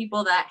lot of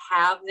people that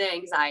have the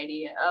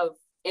anxiety of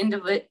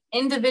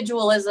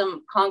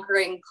individualism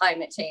conquering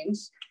climate change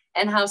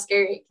and how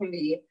scary it can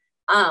be.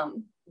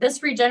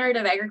 This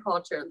regenerative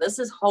agriculture, this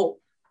is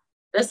hope.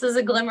 This is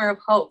a glimmer of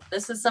hope.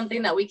 This is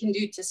something that we can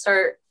do to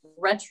start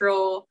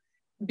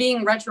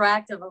being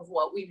retroactive of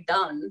what we've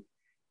done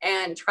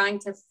and trying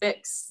to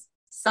fix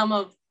some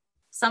of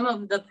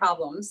the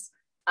problems,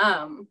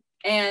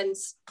 and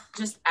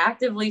just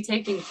actively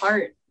taking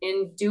part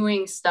in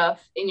doing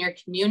stuff in your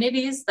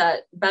communities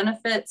that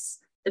benefits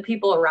the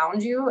people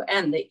around you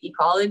and the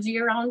ecology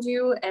around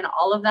you and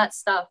all of that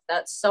stuff.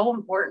 That's so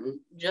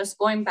important. Just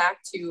going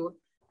back to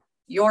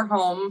your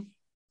home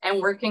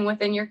and working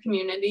within your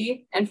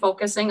community and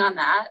focusing on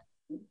that.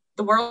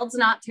 The world's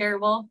not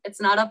terrible. It's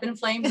not up in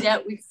flames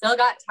yet. We've still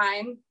got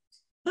time.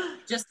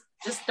 Just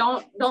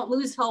don't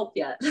lose hope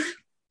yet.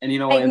 And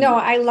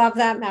I love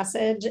that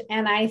message.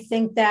 And I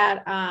think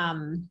that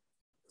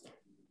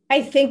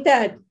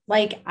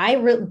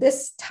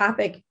this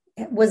topic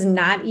was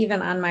not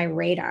even on my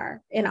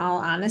radar, in all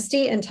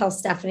honesty, until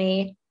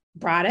Stephanie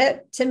brought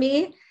it to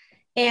me.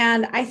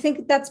 And I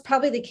think that's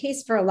probably the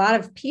case for a lot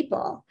of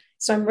people.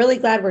 So I'm really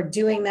glad we're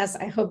doing this.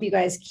 I hope you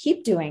guys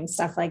keep doing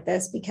stuff like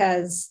this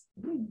because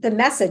the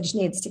message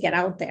needs to get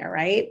out there,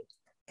 right?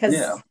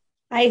 Because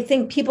I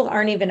think people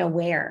aren't even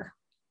aware.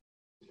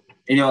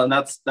 And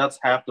that's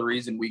half the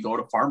reason we go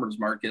to farmers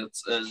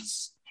markets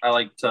is I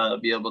like to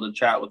be able to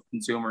chat with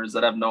consumers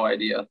that have no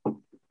idea.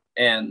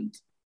 And,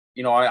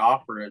 I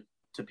offer it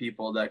to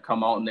people that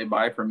come out and they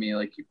buy from me.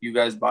 Like if you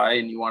guys buy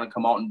and you want to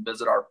come out and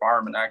visit our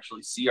farm and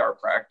actually see our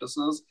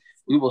practices,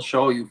 we will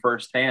show you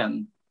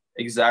firsthand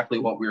exactly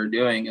what we're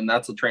doing. And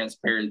that's a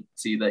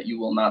transparency that you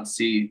will not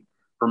see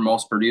from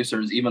most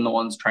producers, even the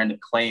ones trying to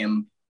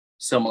claim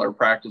similar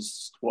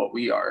practices to what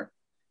we are.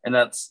 And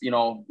that's, we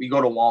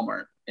go to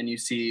Walmart and you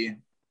see,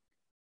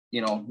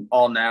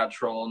 all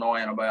natural, no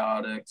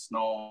antibiotics,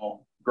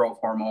 no growth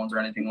hormones or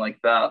anything like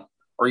that.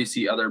 Or you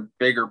see other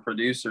bigger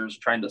producers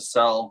trying to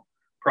sell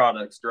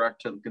products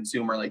direct to the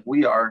consumer like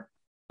we are.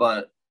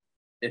 But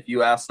if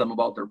you ask them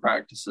about their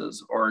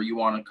practices or you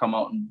want to come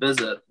out and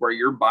visit where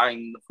you're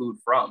buying the food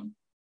from,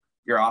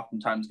 you're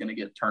oftentimes going to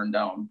get turned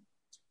down.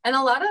 And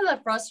a lot of the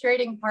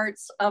frustrating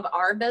parts of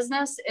our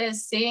business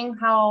is seeing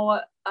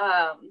how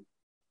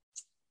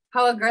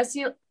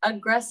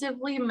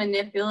aggressively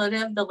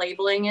manipulative the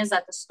labeling is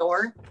at the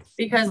store,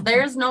 because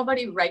there's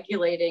nobody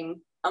regulating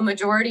a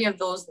majority of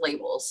those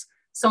labels.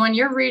 So when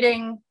you're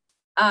reading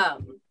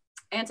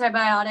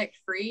antibiotic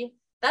free,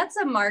 that's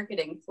a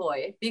marketing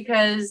ploy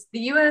because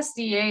the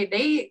USDA,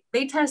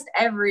 they test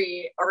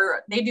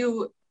they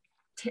do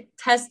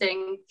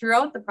testing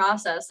throughout the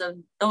process of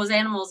those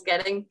animals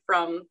getting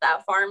from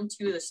that farm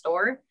to the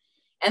store.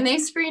 And they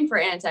screen for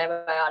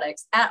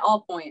antibiotics at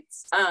all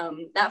points.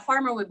 That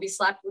farmer would be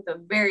slapped with a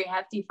very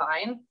hefty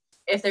fine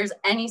if there's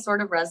any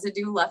sort of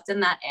residue left in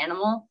that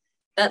animal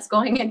that's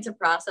going into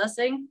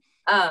processing.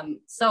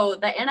 So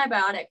the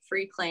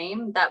antibiotic-free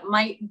claim, that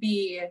might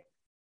be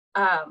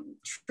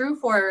true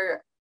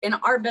for, in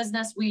our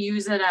business, we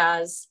use it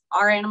as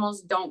our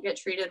animals don't get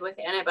treated with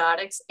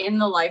antibiotics in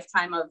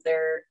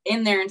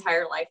their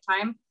entire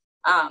lifetime.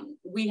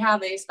 We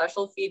have a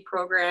special feed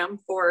program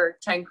for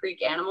 10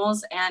 Creek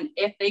animals. And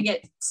if they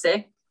get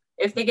sick,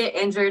 if they get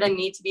injured and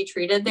need to be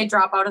treated, they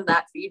drop out of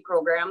that feed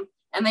program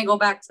and they go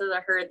back to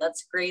the herd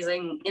that's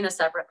grazing in a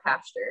separate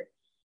pasture.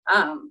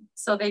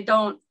 So they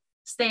don't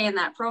stay in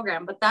that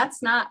program. But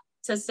that's not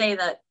to say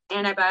that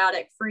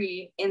antibiotic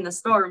free in the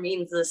store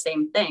means the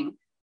same thing.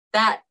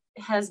 That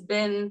has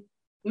been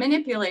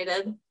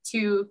manipulated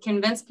to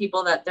convince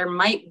people that there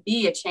might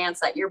be a chance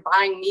that you're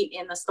buying meat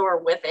in the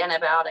store with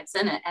antibiotics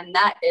in it. And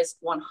that is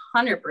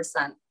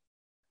 100%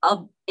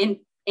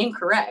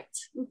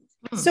 incorrect.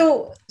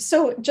 So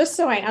just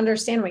so I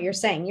understand what you're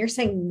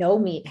saying no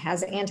meat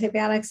has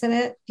antibiotics in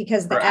it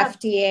because the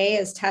FDA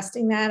is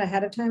testing that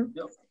ahead of time?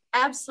 Yep.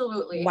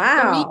 Absolutely.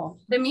 Wow.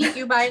 The meat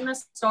you buy in the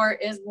store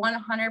is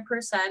 100%,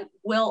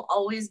 will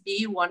always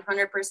be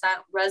 100%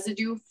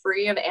 residue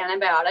free of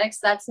antibiotics.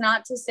 That's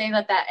not to say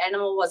that that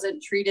animal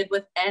wasn't treated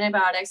with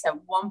antibiotics at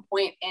one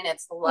point in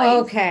its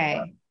life.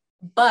 Okay.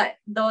 But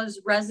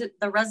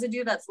the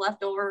residue that's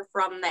left over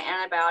from the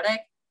antibiotic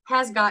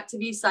has got to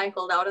be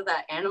cycled out of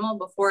that animal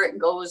before it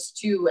goes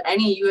to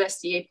any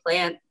USDA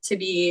plant to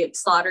be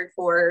slaughtered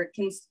for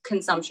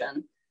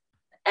consumption.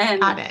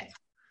 And Got it.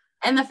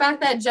 And the fact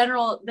that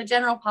the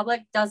general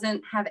public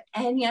doesn't have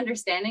any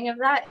understanding of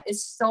that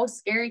is so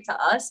scary to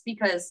us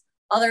because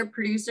other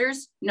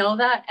producers know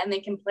that and they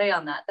can play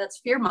on that. That's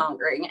fear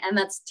mongering and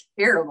that's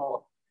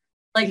terrible.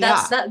 Like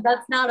that's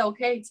not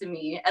okay to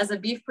me as a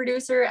beef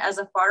producer, as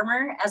a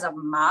farmer, as a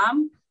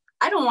mom.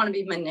 I don't want to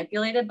be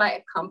manipulated by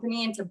a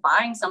company into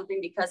buying something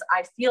because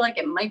I feel like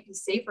it might be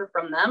safer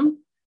from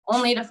them,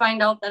 only to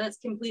find out that it's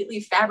completely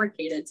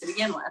fabricated to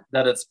begin with.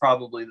 That it's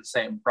probably the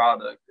same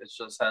product. It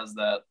just has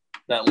that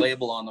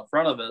label on the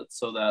front of it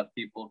so that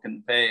people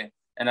can pay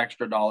an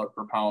extra $1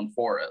 per pound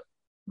for it.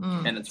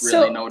 And it's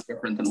really no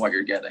different than what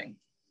you're getting.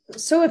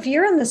 So if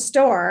you're in the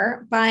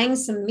store buying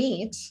some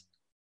meat,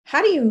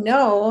 how do you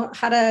know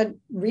how to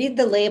read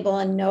the label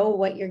and know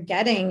what you're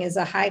getting is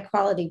a high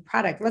quality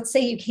product? Let's say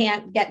you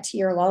can't get to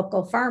your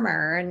local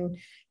farmer and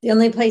the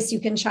only place you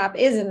can shop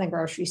is in the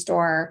grocery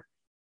store.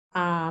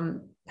 How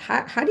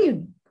do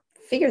you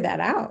figure that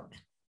out?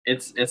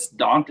 It's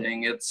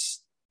daunting.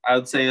 I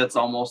would say it's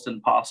almost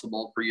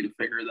impossible for you to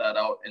figure that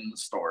out in the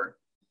store.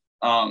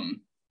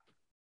 The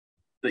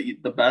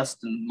best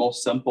and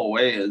most simple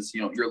way is,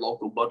 your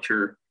local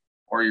butcher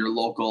or your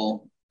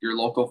local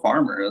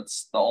farmer.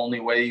 It's the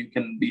only way you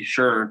can be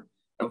sure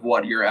of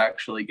what you're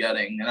actually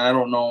getting. And I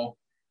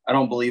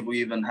don't believe we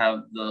even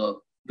have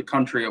the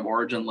country of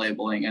origin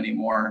labeling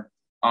anymore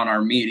on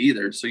our meat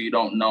either. So you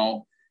don't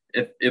know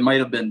if it might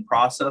have been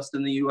processed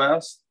in the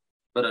US,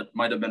 but it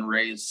might have been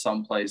raised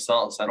someplace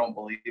else. I don't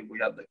believe we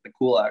have the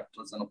Cool Act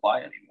doesn't apply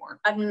anymore.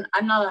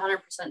 I'm not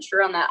 100%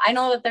 sure on that. I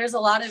know that there's a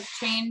lot of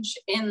change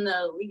in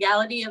the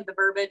legality of the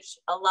verbiage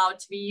allowed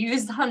to be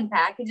used on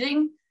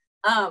packaging.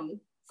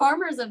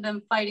 Farmers have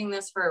been fighting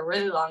this for a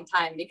really long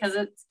time because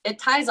it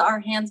ties our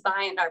hands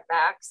behind our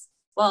backs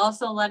while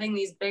also letting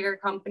these bigger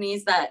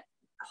companies that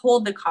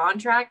hold the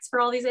contracts for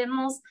all these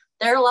animals,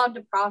 they're allowed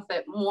to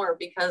profit more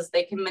because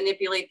they can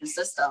manipulate the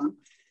system.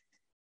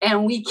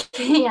 And we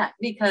can't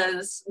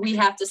because we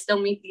have to still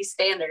meet these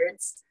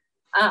standards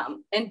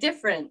and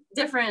different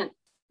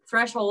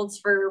thresholds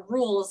for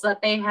rules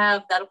that they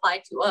have that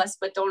apply to us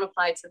but don't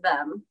apply to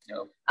them.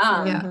 Yep.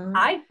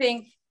 I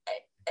think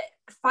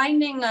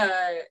finding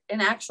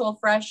an actual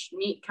fresh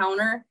meat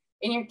counter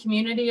in your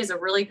community is a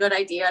really good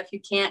idea. If you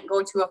can't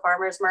go to a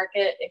farmer's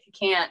market, if you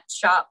can't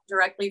shop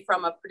directly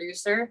from a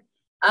producer,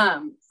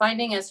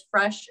 finding as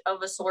fresh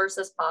of a source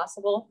as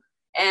possible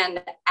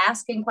and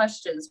asking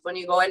questions when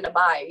you go in to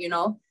buy,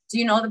 do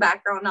you know the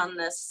background on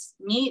this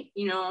meat?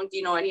 Do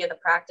you know any of the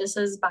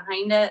practices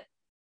behind it?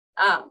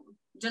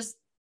 Just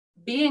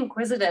be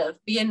inquisitive,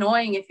 be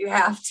annoying if you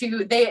have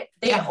to. They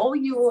owe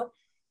you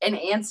an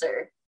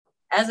answer.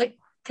 As a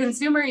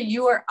consumer,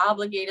 you are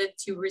obligated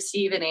to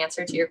receive an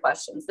answer to your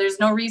questions. There's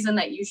no reason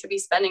that you should be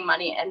spending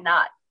money and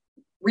not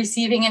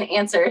receiving an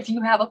answer if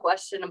you have a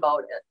question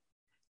about it.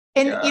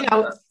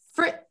 And,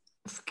 for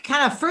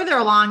kind of further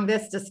along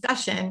this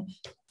discussion,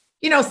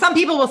 some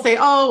people will say,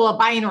 oh, well,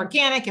 buying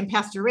organic and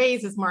pasture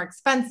raised is more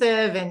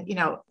expensive. And,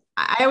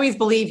 I always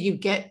believe you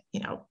get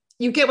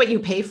what you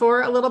pay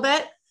for a little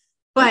bit,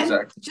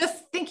 but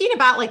just thinking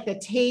about like the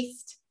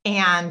taste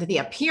and the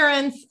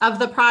appearance of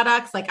the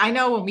products. Like I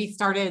know when we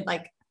started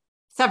like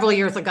several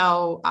years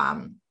ago,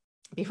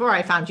 before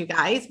I found you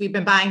guys, we've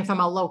been buying from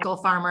a local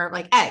farmer,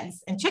 like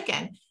eggs and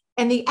chicken,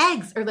 and the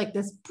eggs are like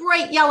this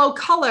bright yellow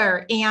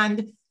color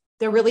and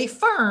they're really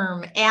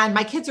firm. And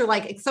my kids are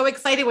like so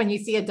excited when you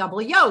see a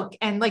double yolk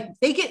and like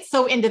they get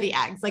so into the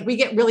eggs. Like we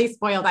get really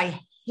spoiled. I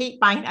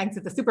hate buying eggs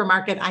at the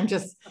supermarket. I'm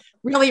just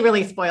really,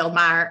 really spoiled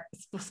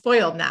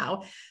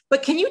now.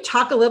 But can you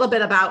talk a little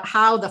bit about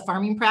how the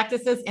farming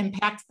practices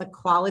impact the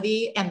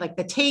quality and like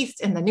the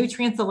taste and the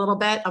nutrients a little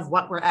bit of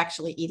what we're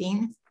actually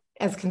eating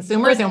as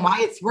consumers and why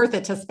it's worth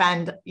it to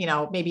spend,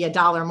 maybe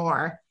 $1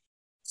 more?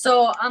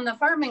 So on the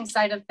farming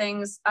side of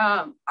things,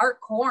 our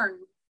corn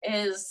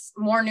is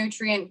more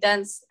nutrient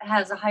dense,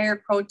 has a higher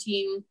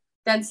protein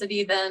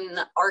density than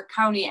our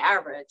county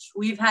average.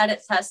 We've had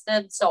it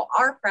tested. So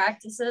our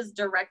practices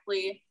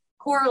directly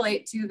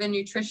correlate to the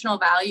nutritional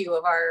value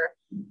of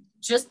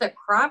just the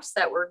crops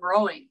that we're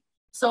growing.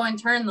 So in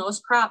turn, those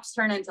crops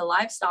turn into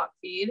livestock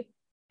feed,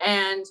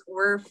 and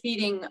we're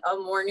feeding a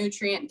more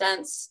nutrient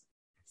dense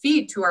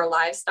feed to our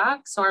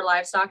livestock. So our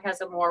livestock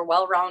has a more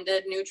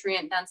well-rounded,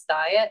 nutrient dense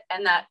diet,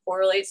 and that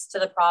correlates to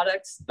the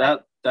products.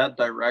 That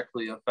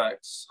directly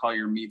affects how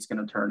your meat's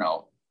going to turn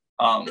out.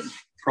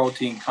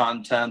 Protein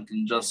content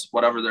and just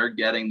whatever they're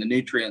getting, the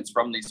nutrients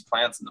from these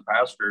plants in the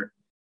pasture,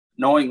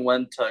 knowing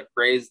when to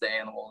graze the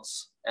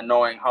animals and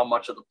knowing how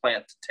much of the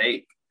plant to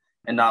take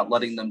and not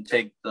letting them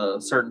take the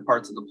certain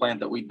parts of the plant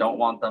that we don't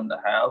want them to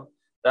have,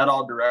 that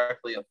all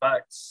directly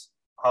affects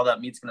how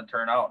that meat's going to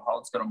turn out, how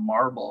it's going to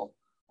marble,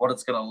 what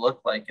it's going to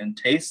look like and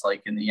taste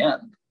like in the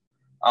end.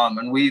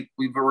 And we've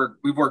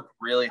worked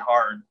really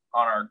hard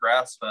on our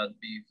grass-fed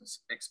beef,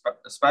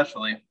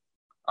 especially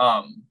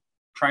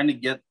trying to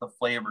get the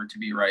flavor to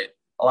be right.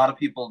 A lot of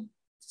people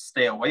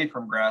stay away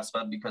from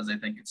grass-fed because they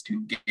think it's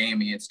too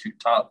gamey, it's too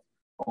tough.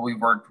 But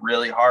we've worked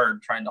really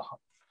hard trying to,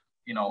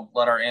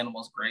 let our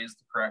animals graze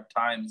the correct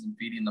times and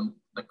feeding them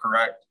the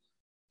correct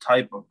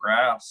type of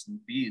grass and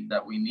feed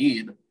that we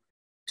need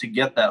to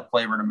get that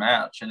flavor to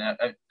match. And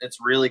it's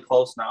really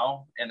close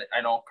now. And I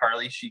know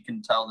Karlie, she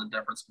can tell the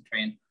difference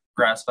between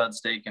grass-fed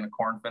steak and a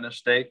corn-finished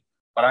steak,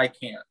 but I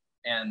can't.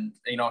 And,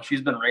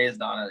 she's been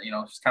raised on it,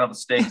 she's kind of a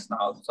steak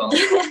snob. So,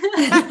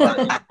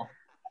 but,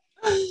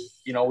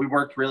 we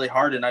worked really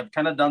hard, and I've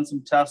kind of done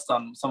some tests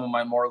on some of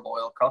my more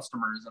loyal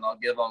customers, and I'll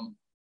give them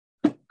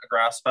a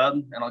grass-fed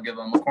and I'll give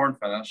them a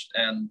corn-finished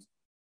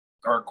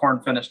or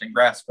corn-finished and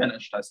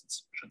grass-finished, I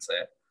should say.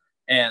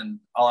 And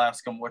I'll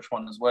ask them which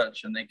one is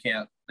which, and they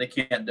can't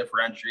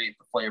differentiate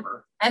the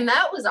flavor. And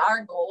that was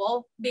our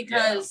goal,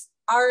 because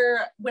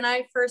when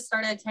I first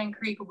started Tank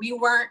Creek, we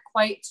weren't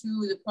quite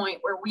to the point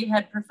where we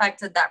had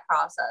perfected that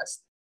process.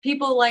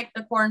 People like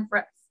the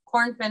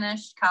corn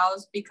finished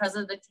cows because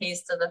of the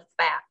taste of the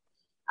fat.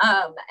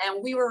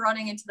 And we were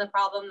running into the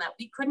problem that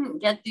we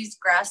couldn't get these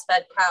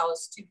grass-fed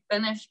cows to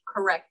finish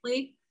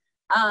correctly,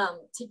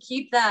 to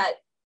keep that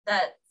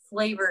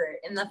flavor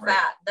in the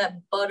fat,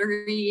 that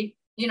buttery,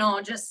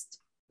 just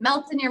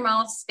melt in your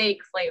mouth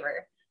steak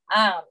flavor.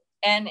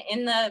 And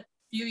in the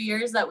few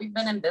years that we've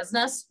been in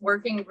business,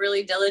 working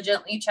really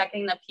diligently,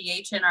 checking the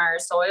pH in our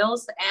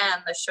soils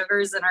and the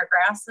sugars in our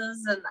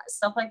grasses and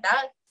stuff like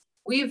that,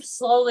 we've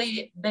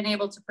slowly been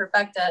able to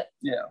perfect it.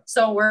 Yeah.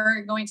 So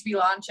we're going to be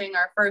launching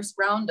our first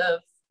round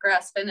of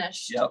grass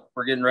finished. Yep.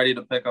 We're getting ready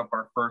to pick up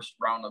our first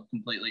round of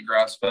completely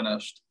grass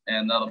finished,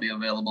 and that'll be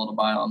available to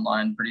buy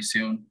online pretty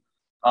soon.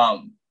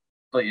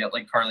 But yeah,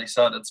 like Karlie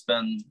said, it's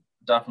been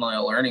definitely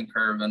a learning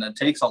curve, and it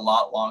takes a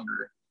lot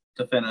longer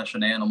to finish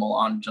an animal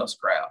on just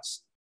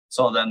grass.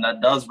 So then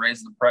that does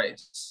raise the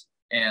price,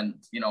 and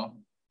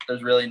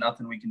there's really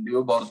nothing we can do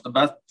about it.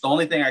 The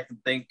only thing I can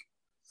think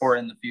for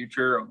in the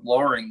future of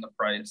lowering the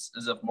price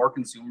is if more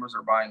consumers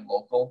are buying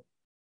local,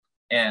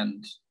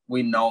 and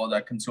we know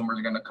that consumers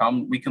are going to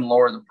come, we can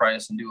lower the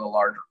price and do a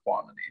larger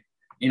quantity.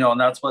 And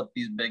that's what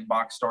these big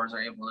box stores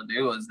are able to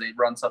do, is they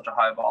run such a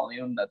high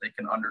volume that they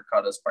can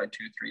undercut us by $2-3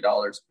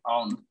 a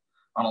pound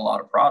on a lot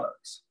of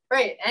products.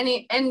 Right.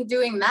 And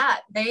doing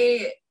that,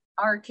 they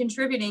are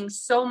contributing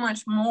so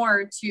much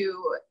more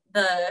to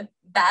the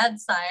bad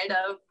side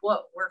of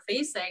what we're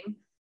facing.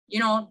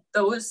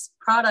 Those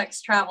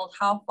products traveled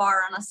how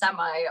far on a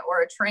semi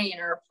or a train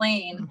or a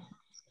plane,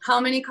 how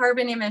many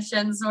carbon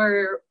emissions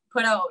were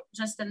put out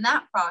just in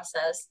that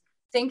process.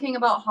 Thinking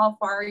about how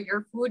far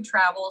your food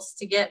travels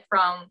to get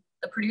from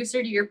the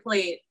producer to your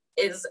plate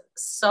is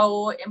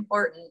so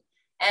important.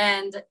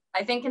 And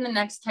I think in the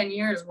next 10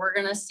 years, we're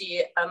going to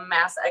see a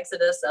mass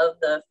exodus of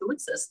the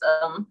food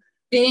system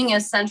being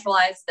as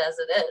centralized as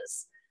it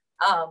is.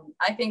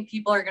 I think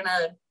people are going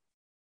to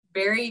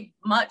very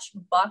much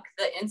buck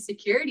the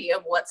insecurity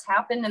of what's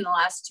happened in the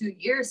last 2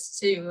 years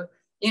to,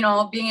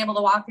 being able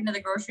to walk into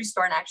the grocery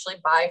store and actually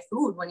buy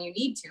food when you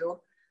need to.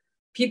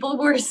 People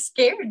were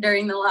scared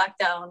during the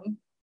lockdown,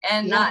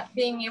 and not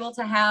being able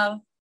to have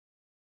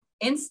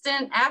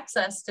instant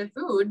access to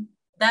food,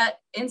 that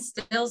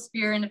instills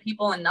fear into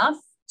people enough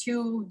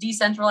to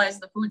decentralize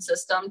the food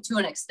system to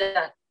an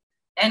extent.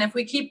 And if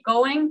we keep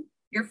going,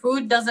 your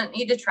food doesn't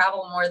need to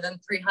travel more than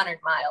 300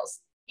 miles.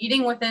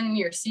 Eating within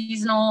your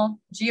seasonal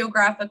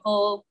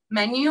geographical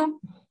menu,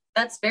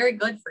 that's very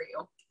good for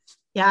you.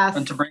 Yes.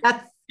 And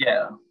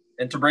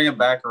to bring it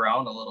back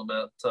around a little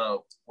bit to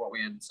what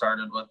we had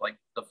started with, like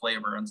the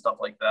flavor and stuff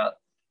like that.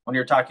 When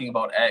you're talking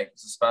about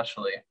eggs,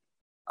 especially,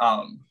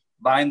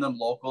 buying them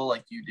local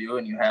like you do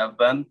and you have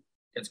been,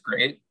 it's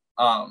great.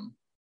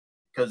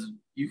 Because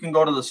you can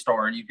go to the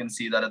store and you can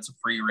see that it's a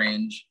free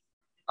range.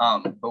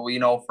 But we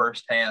know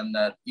firsthand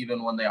that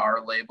even when they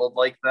are labeled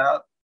like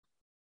that,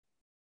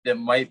 it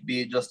might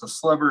be just a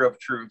sliver of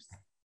truth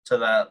to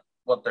that,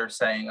 what they're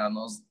saying on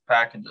those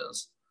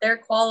packages. Their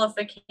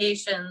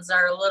qualifications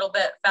are a little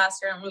bit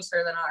faster and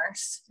looser than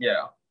ours.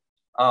 Yeah.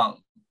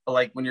 But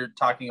like when you're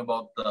talking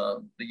about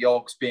the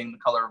yolks being the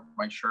color of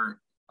my shirt,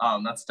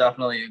 that's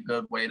definitely a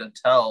good way to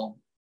tell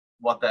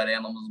what that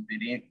animal's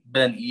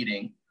been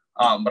eating.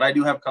 But I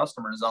do have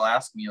customers, they'll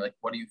ask me, like,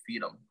 what do you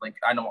feed them? Like,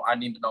 I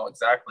need to know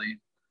exactly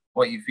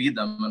what you feed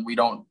them, and we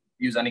don't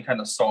use any kind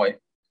of soy.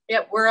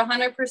 Yep, we're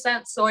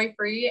 100% soy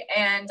free,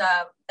 and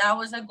that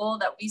was a goal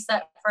that we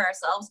set for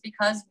ourselves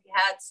because we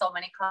had so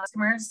many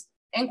customers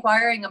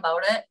inquiring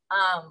about it.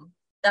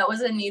 That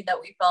was a need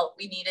that we felt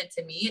we needed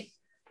to meet.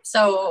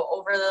 So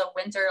over the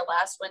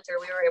last winter,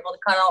 we were able to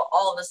cut out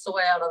all the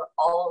soy out of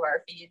all of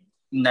our feed.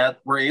 And that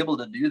we're able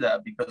to do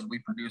that because we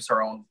produce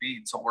our own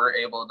feed. So we're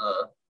able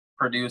to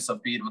produce a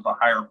feed with a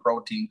higher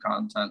protein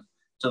content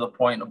to the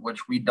point of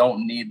which we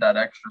don't need that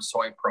extra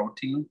soy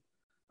protein.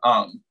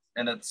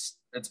 And it's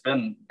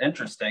been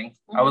interesting.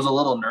 Mm-hmm. I was a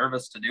little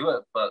nervous to do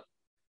it, but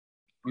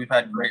we've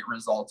had great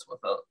results with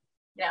it.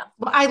 Yeah.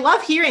 Well, I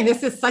love hearing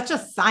this is such a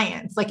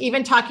science, like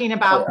even talking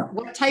about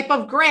what type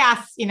of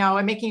grass,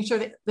 and making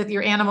sure that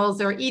your animals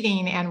are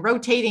eating and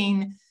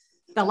rotating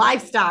the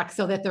livestock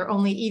so that they're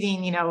only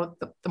eating,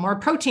 the more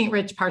protein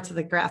rich parts of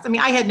the grass. I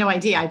mean, I had no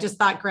idea. I just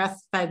thought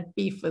grass-fed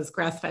beef was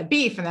grass-fed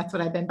beef, and that's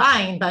what I've been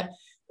buying. But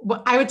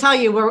I would tell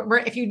you,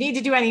 if you need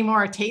to do any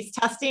more taste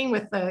testing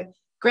with the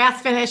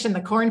grass finish and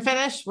the corn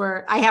finish,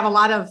 where I have a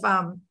lot of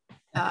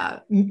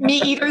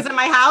meat eaters in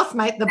my house,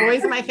 the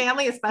boys in my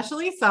family,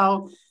 especially.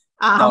 So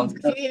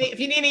if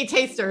you need any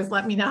tasters,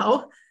 let me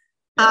know.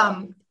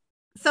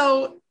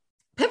 So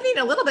pivoting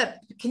a little bit,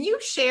 can you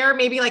share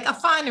maybe like a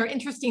fun or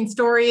interesting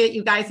story that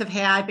you guys have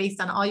had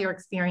based on all your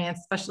experience,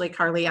 especially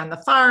Karlie on the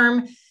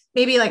farm,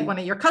 maybe like one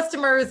of your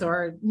customers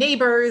or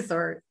neighbors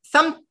or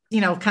some,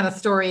 kind of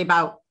story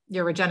about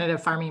your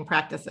regenerative farming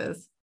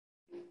practices?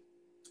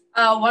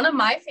 One of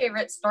my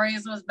favorite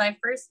stories was my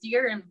first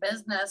year in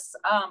business.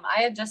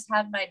 I had just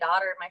had my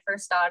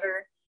first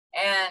daughter,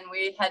 and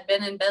we had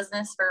been in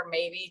business for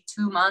maybe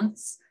 2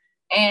 months.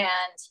 And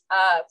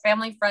a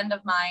family friend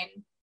of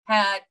mine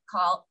had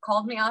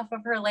called me off of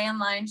her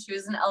landline. She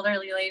was an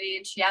elderly lady,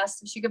 and she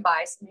asked if she could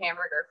buy some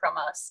hamburger from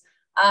us.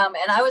 And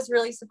I was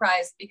really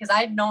surprised because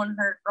I'd known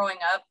her growing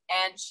up,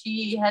 and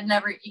she had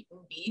never eaten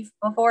beef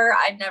before.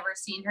 I'd never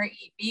seen her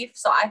eat beef,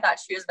 so I thought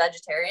she was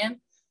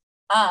vegetarian.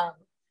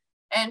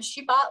 And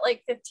she bought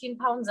like 15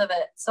 pounds of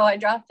it. So I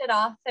dropped it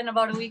off, and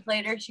about a week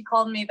later, she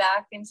called me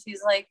back, and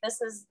she's like,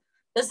 this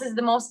is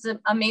the most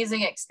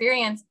amazing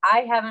experience.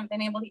 I haven't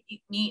been able to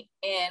eat meat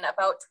in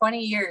about 20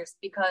 years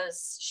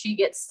because she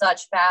gets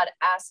such bad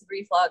acid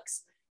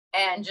reflux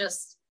and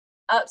just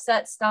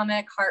upset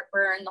stomach,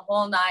 heartburn, the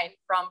whole nine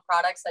from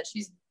products that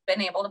she's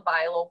been able to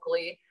buy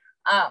locally.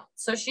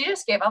 So she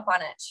just gave up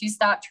on it. She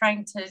stopped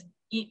trying to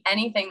eat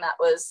anything that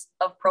was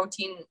of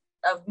protein,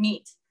 of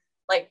meat,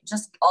 like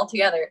just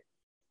altogether.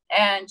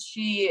 And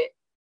she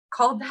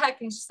called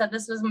back and she said,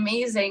 this was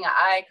amazing.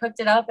 I cooked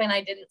it up and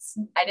I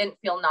didn't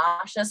feel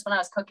nauseous when I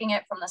was cooking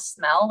it from the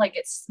smell. Like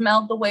it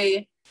smelled the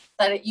way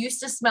that it used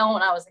to smell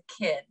when I was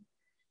a kid.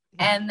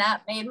 And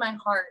that made my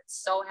heart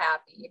so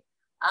happy.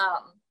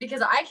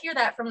 Because I hear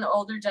that from the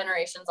older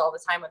generations all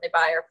the time when they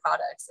buy our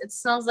products. It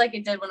smells like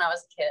it did when I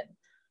was a kid.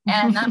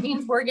 And that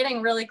means we're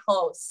getting really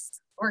close.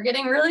 We're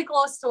getting really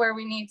close to where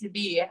we need to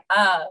be.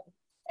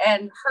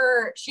 And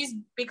she's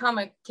become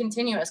a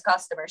continuous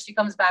customer. She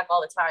comes back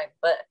all the time,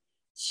 but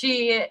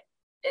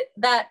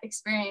that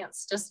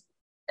experience just,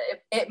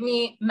 it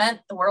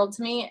meant the world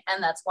to me.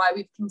 And that's why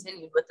we've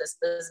continued with this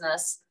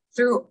business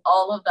through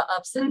all of the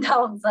ups and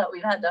downs that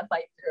we've had to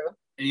fight through.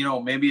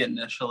 And, maybe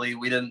initially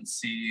we didn't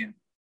see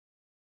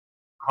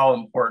how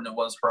important it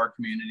was for our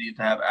community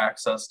to have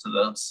access to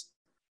this,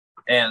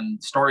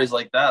 and stories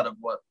like that of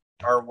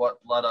what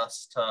led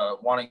us to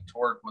wanting to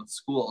work with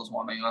schools,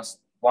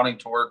 wanting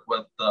to work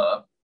with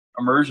the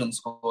immersion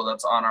school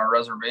that's on our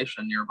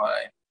reservation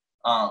nearby.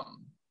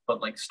 But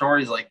like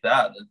stories like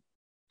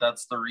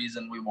that's the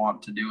reason we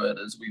want to do it,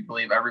 is we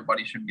believe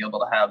everybody should be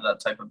able to have that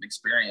type of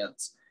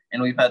experience.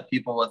 And we've had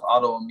people with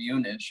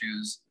autoimmune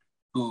issues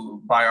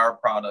who buy our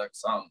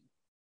products.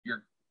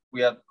 We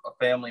had a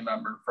family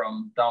member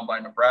from down by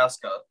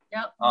Nebraska.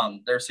 Yep.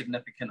 Their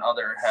significant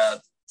other had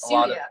a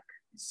lot of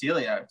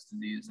celiac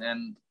disease,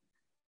 and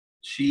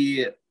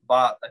she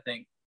bought, I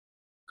think,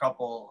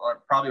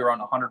 probably around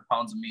 100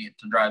 pounds of meat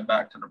to drive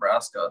back to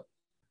Nebraska.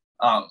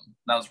 That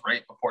was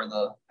right before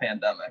the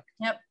pandemic.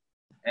 Yep.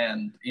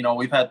 And,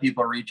 we've had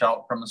people reach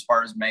out from as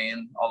far as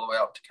Maine all the way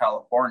out to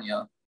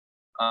California.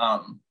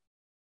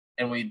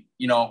 And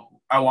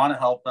I want to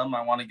help them.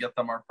 I want to get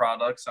them our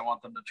products. I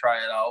want them to try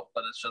it out,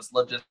 but it's just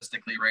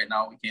logistically right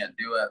now we can't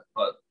do it.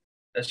 But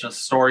it's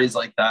just stories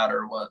like that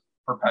are what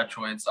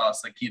perpetuates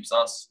us, that keeps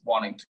us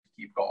wanting to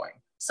keep going.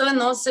 So in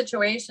those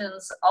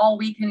situations, all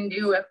we can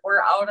do if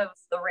we're out of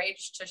the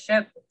range to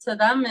ship to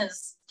them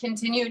is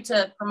continue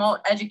to promote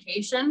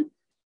education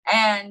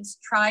and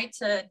try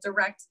to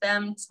direct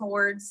them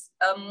towards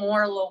a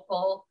more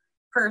local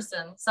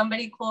person,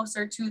 somebody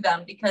closer to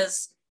them,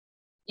 because,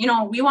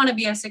 we want to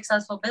be a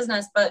successful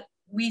business, but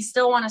we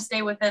still want to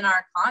stay within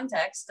our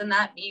context. And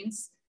that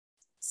means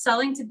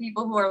selling to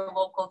people who are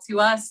local to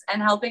us and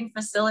helping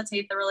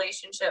facilitate the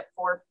relationship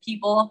for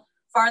people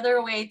farther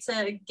away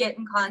to get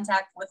in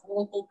contact with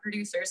local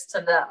producers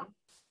to them.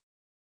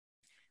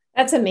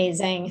 That's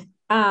amazing.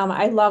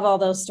 I love all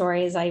those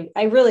stories. I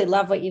really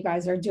love what you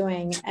guys are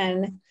doing.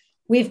 And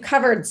we've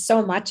covered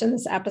so much in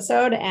this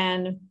episode,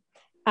 and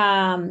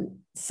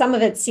some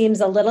of it seems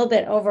a little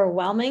bit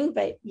overwhelming,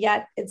 but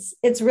yet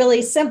it's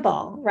really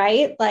simple,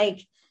 right?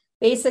 Like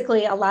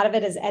basically a lot of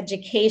it is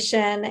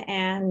education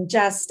and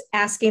just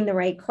asking the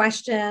right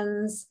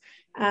questions.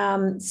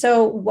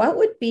 So what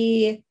would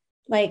be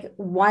like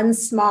one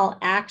small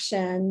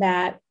action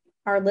that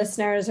our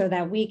listeners or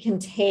that we can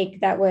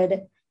take that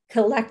would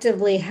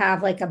collectively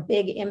have like a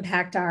big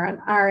impact on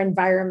our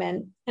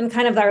environment and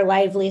kind of our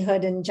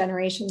livelihood and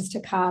generations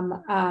to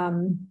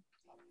come?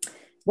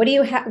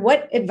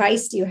 What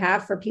advice do you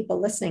have for people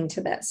listening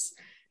to this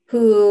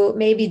who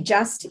may be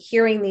just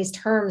hearing these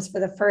terms for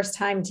the first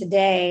time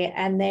today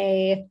and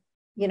they,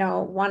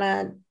 want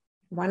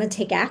to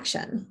take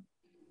action?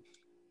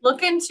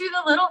 Look into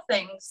the little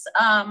things.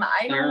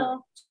 I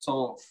know.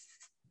 So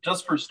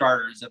just for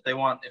starters, if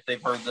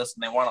they've heard this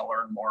and they want to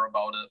learn more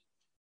about it,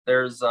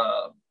 there's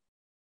a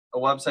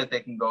website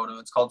they can go to.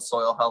 It's called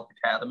Soil Health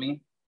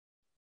Academy.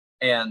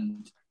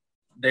 And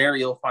there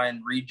you'll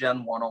find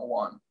Regen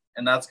 101.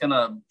 And that's going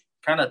to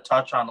kind of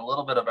touch on a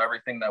little bit of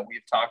everything that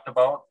we've talked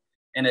about.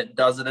 And it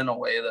does it in a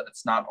way that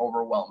it's not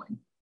overwhelming.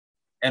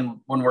 And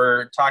when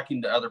we're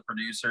talking to other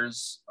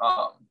producers,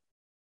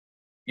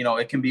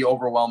 it can be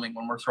overwhelming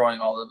when we're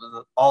throwing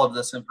all of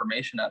this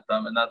information at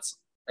them. And that's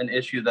an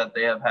issue that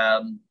they have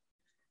had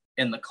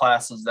in the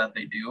classes that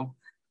they do.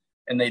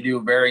 And they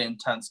do very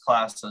intense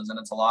classes, and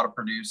it's a lot of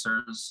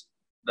producers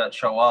that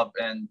show up,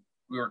 and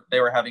they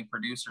were having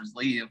producers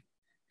leave,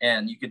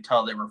 and you could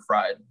tell they were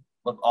fried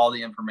with all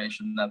the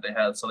information that they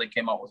had. So they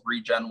came out with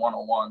Regen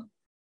 101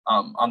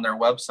 on their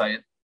website.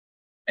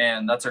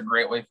 And that's a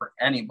great way for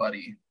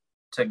anybody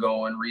to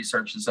go and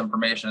research this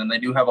information. And they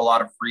do have a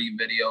lot of free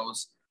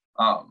videos.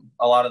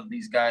 A lot of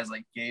these guys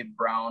like Gabe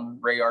Brown,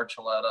 Ray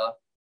Archuleta,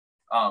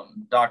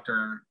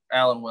 Dr.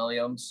 Alan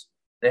Williams,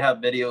 they have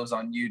videos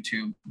on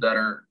YouTube that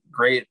are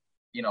great,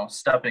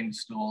 stepping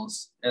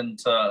stools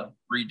into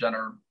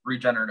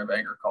regenerative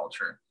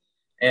agriculture.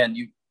 And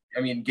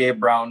Gabe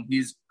Brown,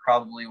 he's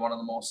probably one of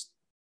the most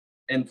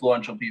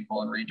influential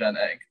people in regen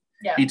ag.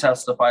 Yeah. He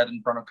testified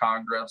in front of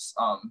Congress.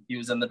 He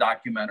was in the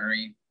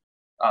documentary,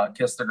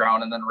 Kiss the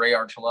Ground. And then Ray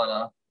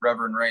Archuleta,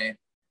 Reverend Ray,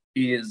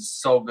 he is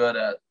so good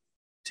at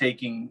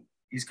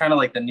he's kind of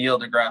like the Neil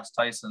deGrasse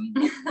Tyson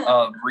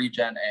of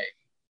regen ag.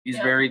 He's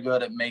very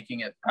good at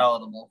making it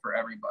palatable for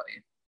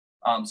everybody.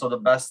 So the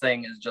best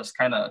thing is just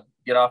kind of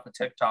get off of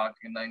TikTok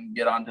and then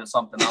get onto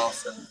something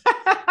else and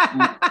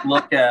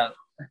look at.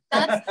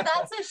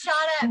 That's a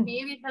shot at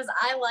me because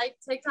I like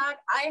TikTok.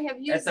 I have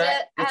used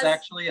it's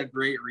actually a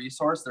great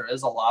resource. There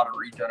is a lot of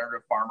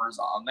regenerative farmers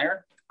on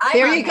there.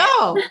 There you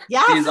go.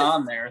 Yeah, she's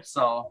on there.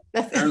 So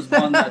there's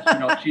one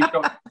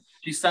that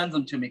she sends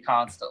them to me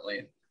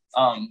constantly.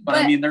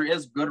 But there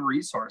is good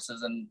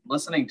resources, and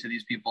listening to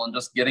these people and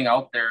just getting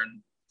out there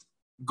and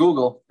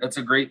Google. It's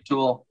a great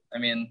tool.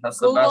 That's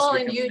the best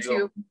we can YouTube.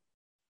 do.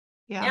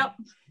 Yeah. Yep.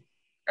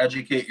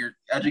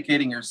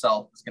 Educating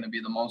yourself is going to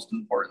be the most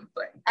important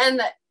thing.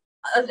 And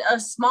a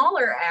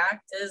smaller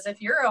act is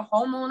if you're a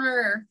homeowner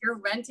or if you're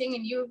renting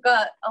and you've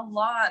got a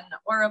lawn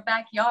or a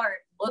backyard,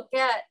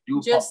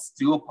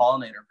 do a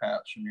pollinator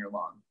patch in your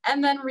lawn.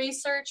 And then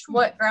research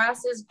what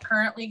grass is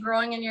currently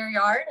growing in your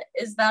yard.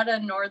 Is that a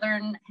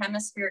northern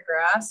hemisphere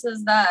grass?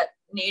 Is that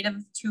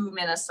native to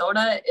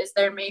Minnesota? Is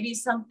there maybe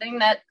something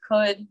that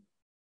could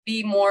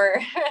be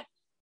more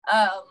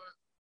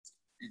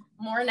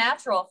more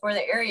natural for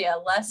the area,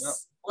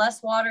 less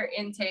water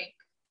intake,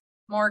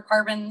 more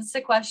carbon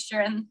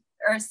sequestration?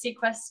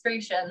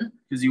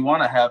 Because you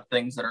want to have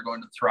things that are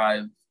going to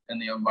thrive in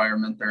the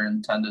environment they're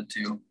intended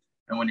to.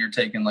 And when you're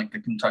taking like the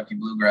Kentucky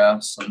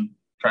bluegrass and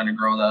trying to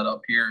grow that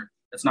up here,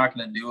 it's not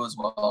going to do as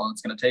well.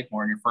 It's going to take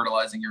more, and you're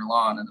fertilizing your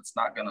lawn, and it's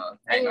not going to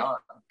hang on.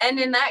 And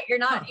in that, you're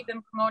not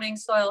even promoting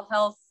soil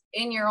health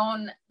in your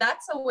own.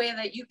 That's a way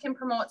that you can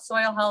promote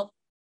soil health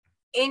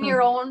in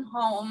your own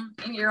home,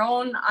 on your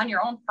own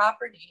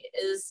property,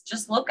 is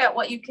just look at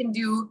what you can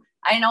do.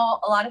 I know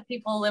a lot of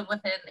people live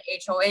within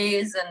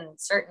HOAs and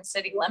certain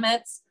city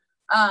limits.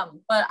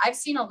 But I've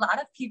seen a lot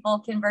of people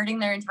converting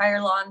their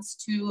entire lawns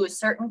to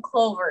certain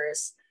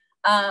clovers,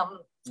 a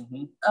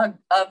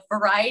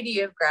variety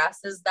of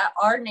grasses that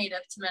are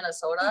native to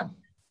Minnesota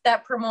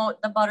that promote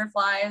the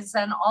butterflies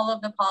and all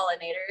of the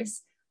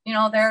pollinators.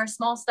 There are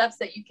small steps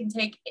that you can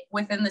take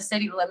within the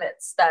city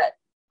limits that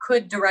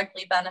could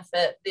directly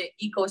benefit the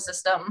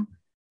ecosystem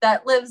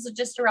that lives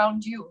just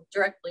around you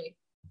directly.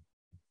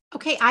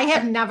 Okay, I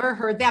have never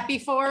heard that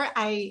before.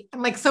 I'm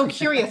like so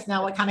curious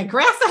now what kind of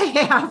grass I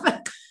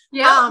have.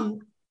 Yeah.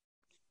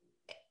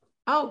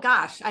 Oh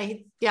gosh.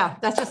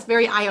 That's just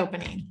very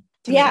eye-opening.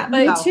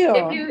 Me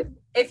too.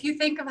 If you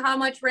think of how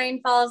much rain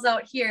falls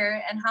out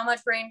here and how much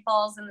rain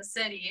falls in the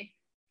city,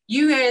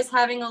 you guys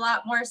having a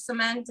lot more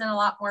cement and a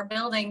lot more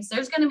buildings,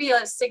 there's going to be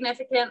a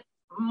significant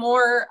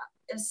amount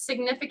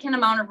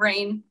of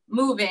rain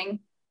moving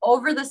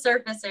over the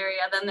surface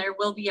area than there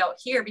will be out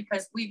here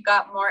because we've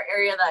got more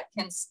area that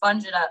can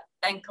sponge it up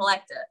and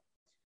collect it.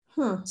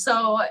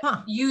 So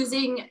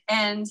using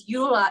and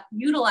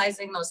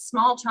utilizing those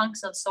small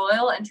chunks of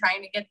soil and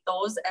trying to get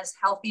those as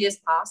healthy as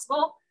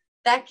possible,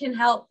 that can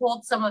help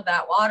hold some of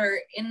that water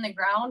in the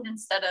ground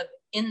instead of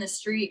in the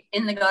street,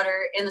 in the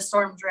gutter, in the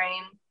storm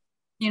drain,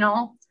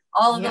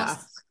 all of those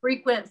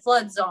frequent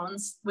flood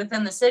zones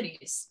within the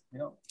cities.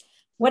 Yep.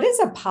 What is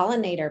a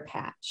pollinator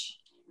patch?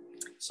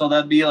 So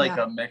that'd be like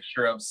a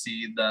mixture of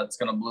seed that's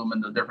going to bloom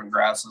into different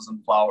grasses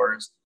and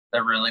flowers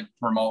that really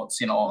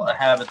promotes, a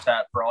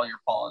habitat for all your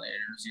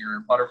pollinators,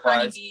 your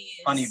butterflies,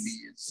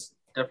 honeybees,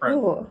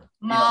 different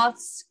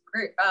moths,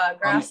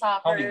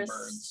 grasshoppers.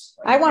 Hummingbirds.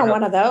 I want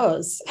one of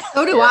those.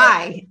 So do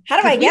I.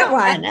 How do I get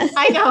one?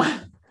 I know.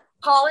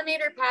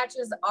 Pollinator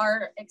patches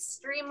are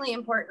extremely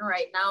important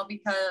right now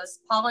because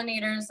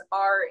pollinators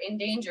are in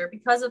danger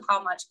because of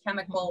how much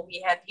chemical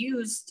we have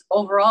used.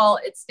 Overall,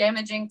 it's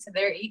damaging to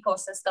their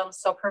ecosystem.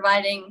 So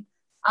providing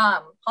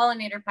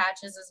pollinator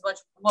patches is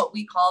what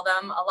we call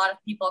them. A lot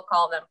of people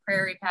call them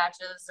prairie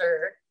patches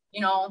or,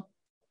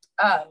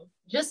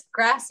 just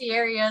grassy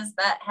areas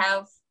that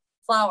have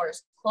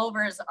flowers.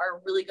 Clovers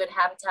are really good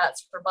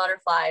habitats for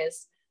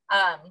butterflies.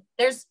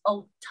 There's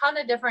a ton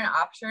of different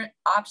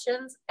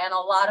options and a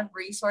lot of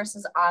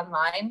resources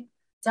online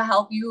to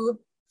help you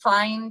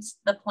find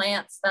the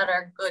plants that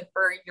are good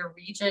for your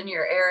region,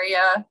 your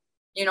area,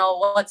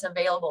 what's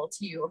available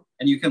to you.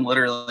 And you can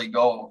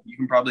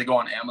probably go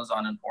on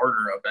Amazon and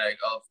order a bag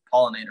of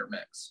pollinator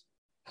mix.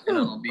 And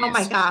it'll be oh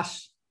my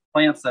gosh,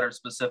 plants that are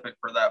specific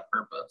for that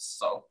purpose.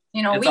 So,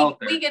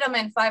 we get them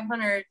in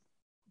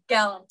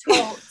 500-gallon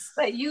totes,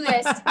 but you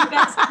guys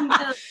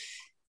can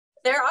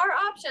there are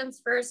options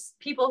for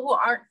people who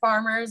aren't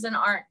farmers and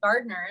aren't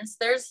gardeners.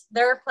 There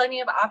are plenty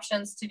of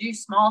options to do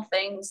small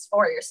things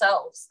for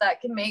yourselves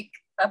that can make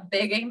a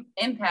big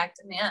impact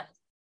in the end.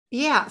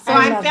 Yeah. So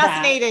I'm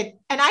fascinated.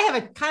 And I have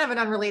a kind of an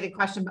unrelated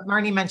question, but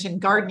Marnie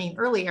mentioned gardening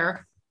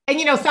earlier. And,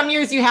 some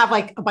years you have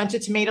like a bunch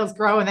of tomatoes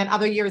grow, and then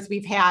other years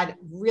we've had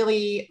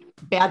really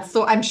bad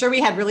soil. I'm sure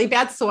we had really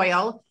bad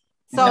soil.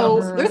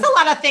 So there's a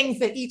lot of things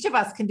that each of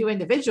us can do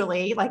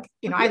individually. Like,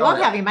 I love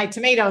having my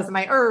tomatoes and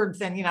my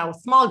herbs and,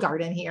 small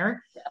garden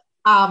here.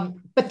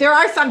 But there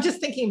are some, just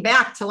thinking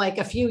back to like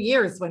a few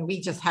years when we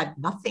just had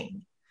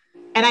nothing.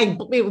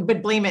 And we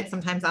would blame it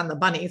sometimes on the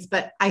bunnies,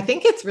 but I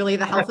think it's really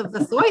the health of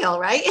the soil,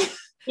 right?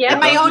 Yeah.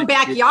 In my own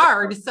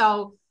backyard.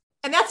 So,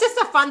 and that's just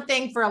a fun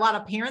thing for a lot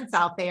of parents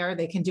out there.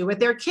 They can do with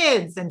their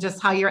kids and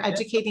just how you're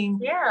educating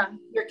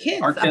your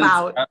kids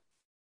about.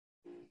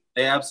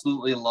 They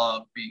absolutely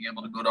love being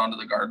able to go down to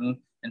the garden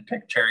and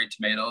pick cherry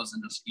tomatoes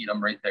and just eat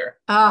them right there.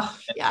 Oh,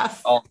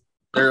 yes.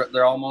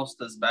 They're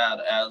almost as bad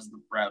as the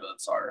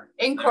rabbits are.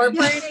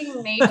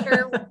 Incorporating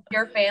nature with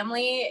your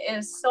family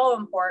is so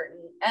important.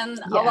 And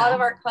a lot of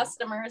our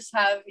customers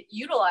have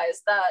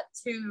utilized that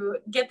to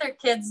get their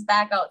kids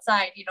back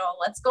outside.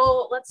 Let's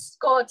go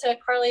to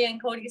Karlie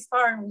and Cody's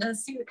farm to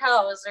see the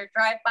cows or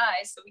drive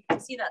by so we can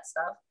see that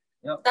stuff.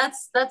 Yep.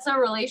 That's a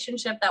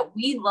relationship that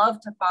we love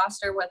to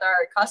foster with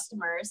our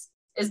customers,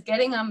 is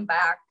getting them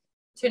back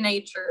to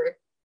nature,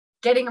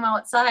 getting them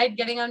outside,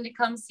 getting them to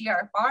come see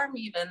our farm.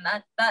 Even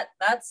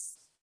that's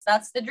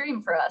the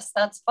dream for us.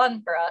 That's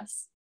fun for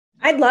us.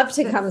 I'd love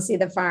to come see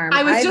the farm.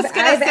 I was just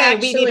going to say,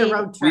 we need a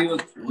road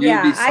trip.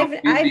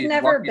 I've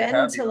never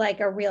been to like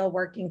a real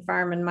working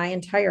farm in my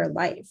entire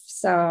life.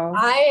 So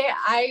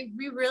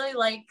we really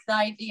like the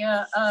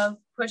idea of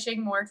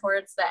pushing more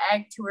towards the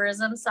ag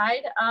tourism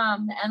side,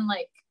 and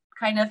like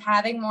kind of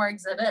having more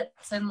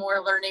exhibits and more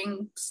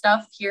learning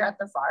stuff here at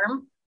the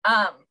farm.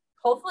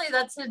 Hopefully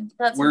that's a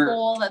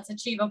goal that's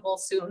achievable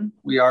soon.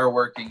 We are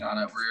working on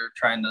it. We're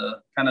trying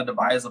to kind of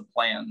devise a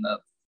plan that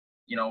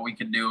we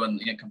could do in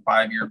like a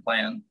 5-year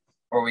plan,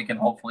 where we can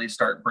hopefully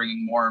start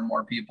bringing more and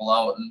more people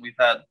out. And we've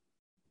had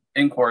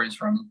inquiries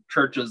from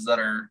churches that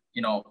are,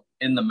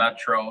 in the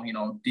metro,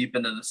 deep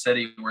into the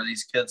city, where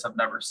these kids have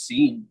never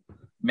seen,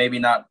 maybe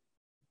not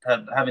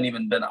haven't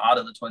even been out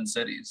of the Twin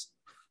Cities.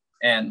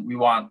 And we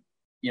want,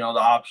 the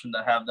option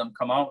to have them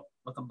come out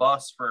with a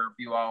bus for a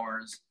few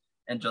hours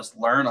and just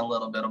learn a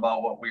little bit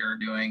about what we are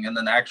doing, and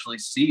then actually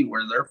see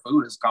where their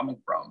food is coming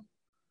from.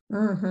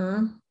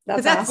 Mm-hmm.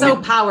 That's awesome.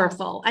 So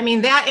powerful. I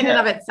mean, that in and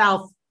of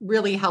itself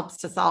really helps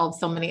to solve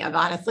so many of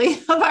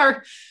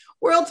our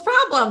world's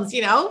problems,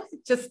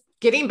 just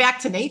getting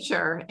back to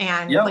nature.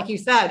 And like you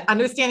said,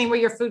 understanding where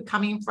your food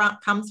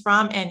comes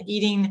from and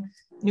eating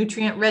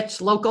nutrient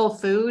rich local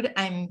food.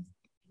 And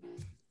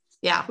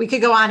we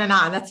could go on and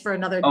on. That's for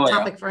another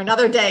topic for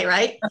another day.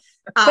 Right.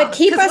 But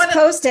keep us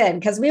posted,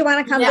 because we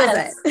want to come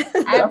visit.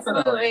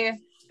 Absolutely.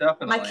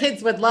 Definitely. My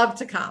kids would love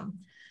to come.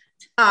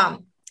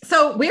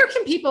 So where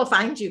can people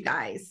find you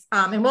guys?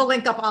 And we'll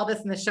link up all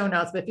this in the show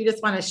notes, but if you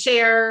just want to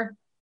share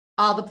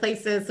all the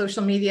places,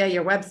 social media,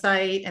 your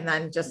website, and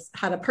then just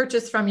how to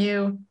purchase from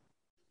you.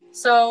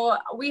 So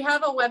we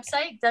have a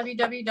website,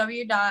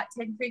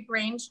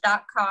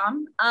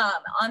 www.10creekrange.com.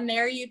 On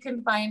there, you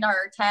can find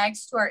our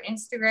tags to our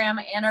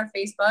Instagram and our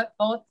Facebook.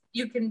 Both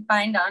you can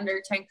find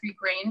under 10 Creek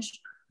Range.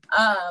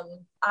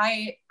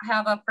 I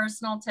have a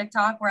personal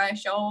TikTok where I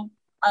show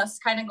us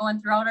kind of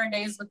going throughout our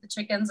days with the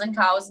chickens and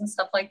cows and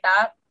stuff like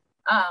that.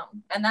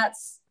 And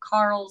that's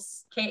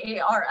Karl's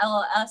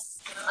KARLS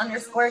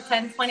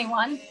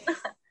 _1021.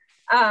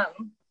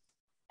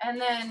 And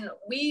then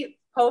we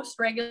post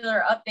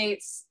regular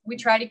updates. We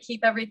try to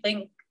keep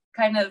everything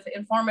kind of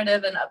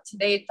informative and up to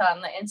date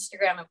on the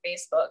Instagram and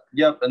Facebook.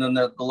 Yep. And then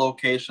the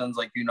locations,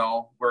 like,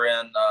 we're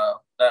in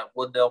that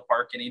Wooddale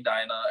Park in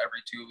Edina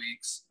every 2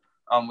 weeks.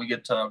 We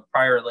get to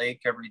Prior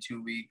Lake every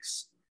 2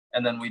 weeks.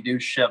 And then we do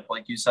ship,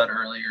 like you said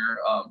earlier,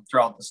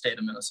 throughout the state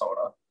of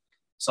Minnesota.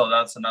 So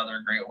that's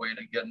another great way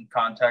to get in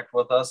contact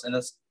with us. And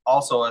it's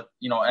also, if,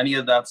 any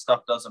of that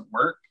stuff doesn't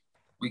work,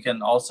 we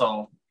can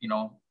also,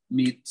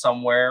 meet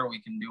somewhere.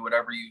 We can do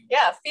whatever you.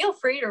 Yeah, feel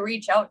free to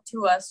reach out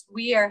to us.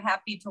 We are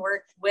happy to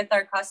work with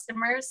our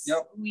customers.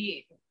 Yep.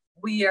 We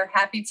are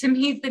happy to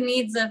meet the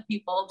needs of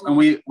people. And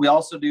we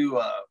also do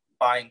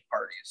buying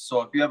parties.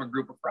 So if you have a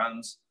group of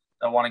friends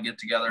that want to get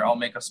together, I'll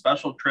make a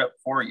special trip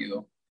for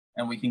you,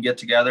 and we can get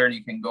together and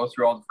you can go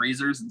through all the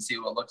freezers and see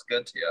what looks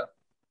good to you.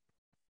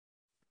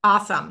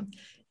 Awesome.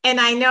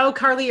 And I know,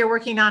 Karlie, you're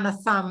working on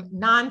some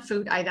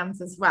non-food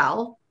items as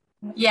well.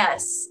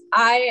 Yes,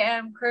 I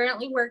am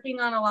currently working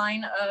on a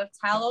line of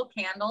tallow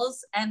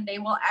candles, and they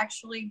will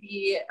actually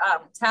be,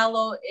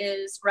 tallow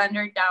is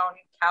rendered down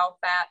cow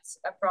fat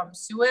from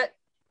suet.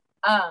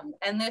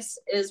 And this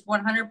is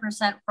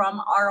 100%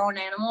 from our own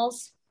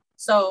animals.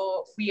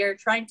 So we are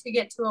trying to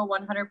get to a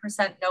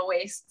 100% no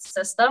waste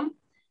system.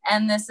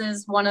 And this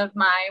is one of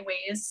my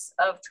ways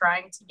of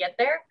trying to get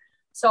there.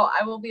 So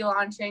I will be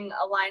launching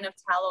a line of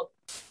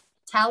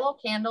tallow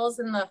candles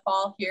in the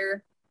fall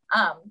here.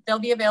 They'll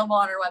be available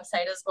on our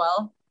website as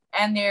well.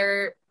 And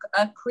they're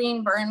a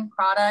clean burn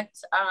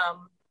product.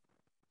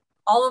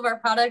 All of our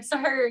products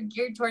are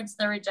geared towards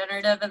the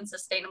regenerative and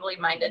sustainably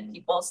minded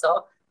people.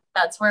 So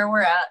that's where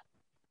we're at.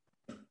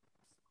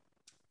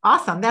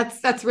 Awesome.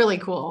 That's really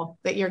cool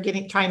that you're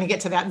trying to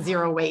get to that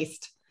zero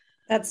waste.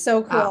 That's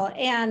so cool.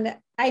 And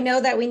I know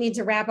that we need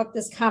to wrap up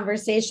this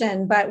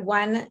conversation, but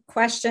one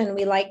question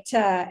we like to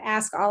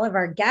ask all of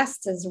our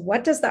guests is,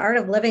 what does the art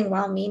of living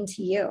well mean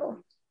to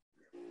you?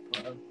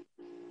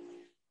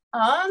 The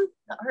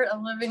art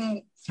of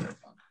living,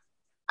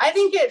 I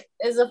think it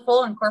is a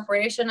full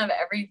incorporation of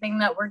everything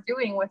that we're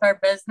doing with our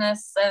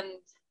business, and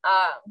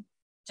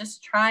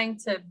just trying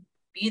to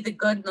be the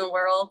good in the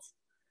world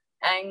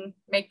and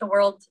make the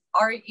world,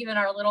 even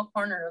our little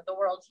corner of the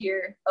world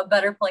here, a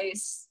better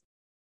place.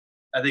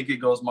 I think it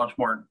goes much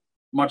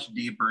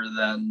deeper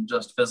than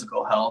just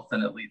physical health,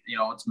 and at least,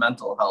 it's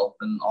mental health,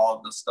 and all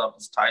of this stuff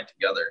is tied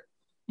together.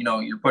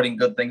 You're putting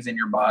good things in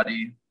your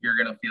body, you're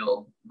going to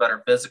feel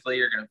better physically,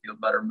 you're going to feel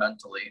better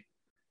mentally,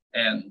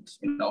 and,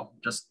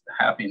 just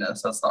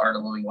happiness. That's the art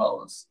of living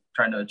well, is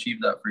trying to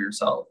achieve that for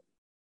yourself.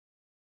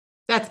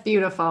 That's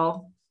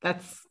beautiful.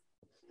 That's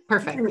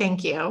perfect.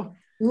 Thank you.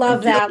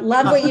 Love that.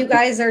 Love what you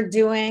guys are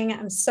doing.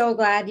 I'm so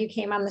glad you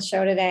came on the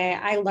show today.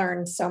 I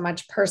learned so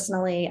much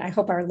personally. I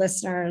hope our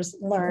listeners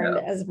learned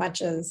as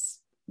much as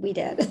we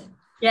did.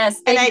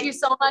 Yes. Thank you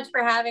so much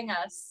for having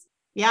us.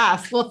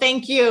 Yes. Well,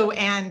 thank you.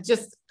 And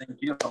just thank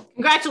you.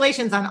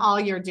 Congratulations on all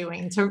you're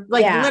doing.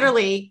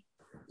 Literally,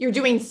 you're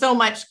doing so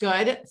much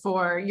good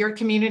for your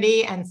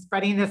community, and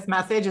spreading this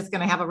message is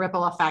going to have a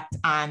ripple effect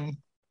on,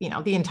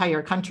 the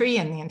entire country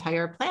and the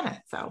entire planet.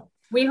 So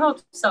we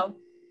hope so.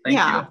 Thank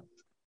you.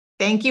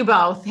 Thank you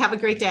both. Have a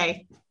great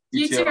day.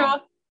 You too.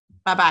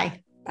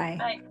 Bye-bye. Bye.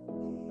 Bye.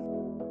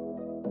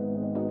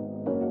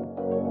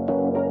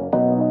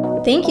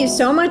 Thank you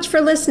so much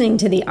for listening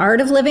to the Art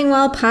of Living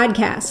Well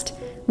podcast.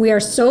 We are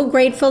so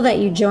grateful that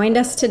you joined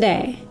us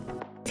today.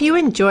 If you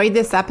enjoyed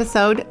this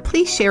episode,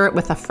 please share it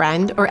with a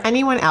friend or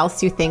anyone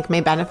else you think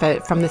may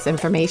benefit from this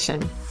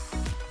information.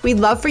 We'd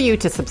love for you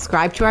to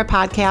subscribe to our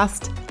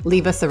podcast,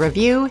 leave us a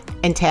review,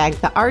 and tag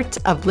the Art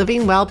of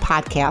Living Well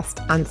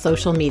podcast on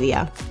social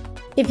media.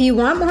 If you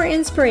want more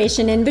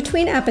inspiration in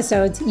between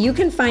episodes, you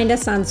can find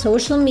us on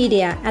social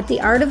media at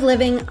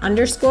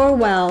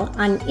theartofliving_well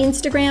on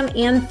Instagram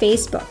and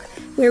Facebook,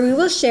 where we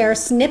will share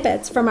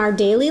snippets from our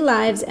daily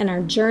lives and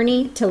our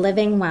journey to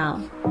living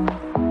well.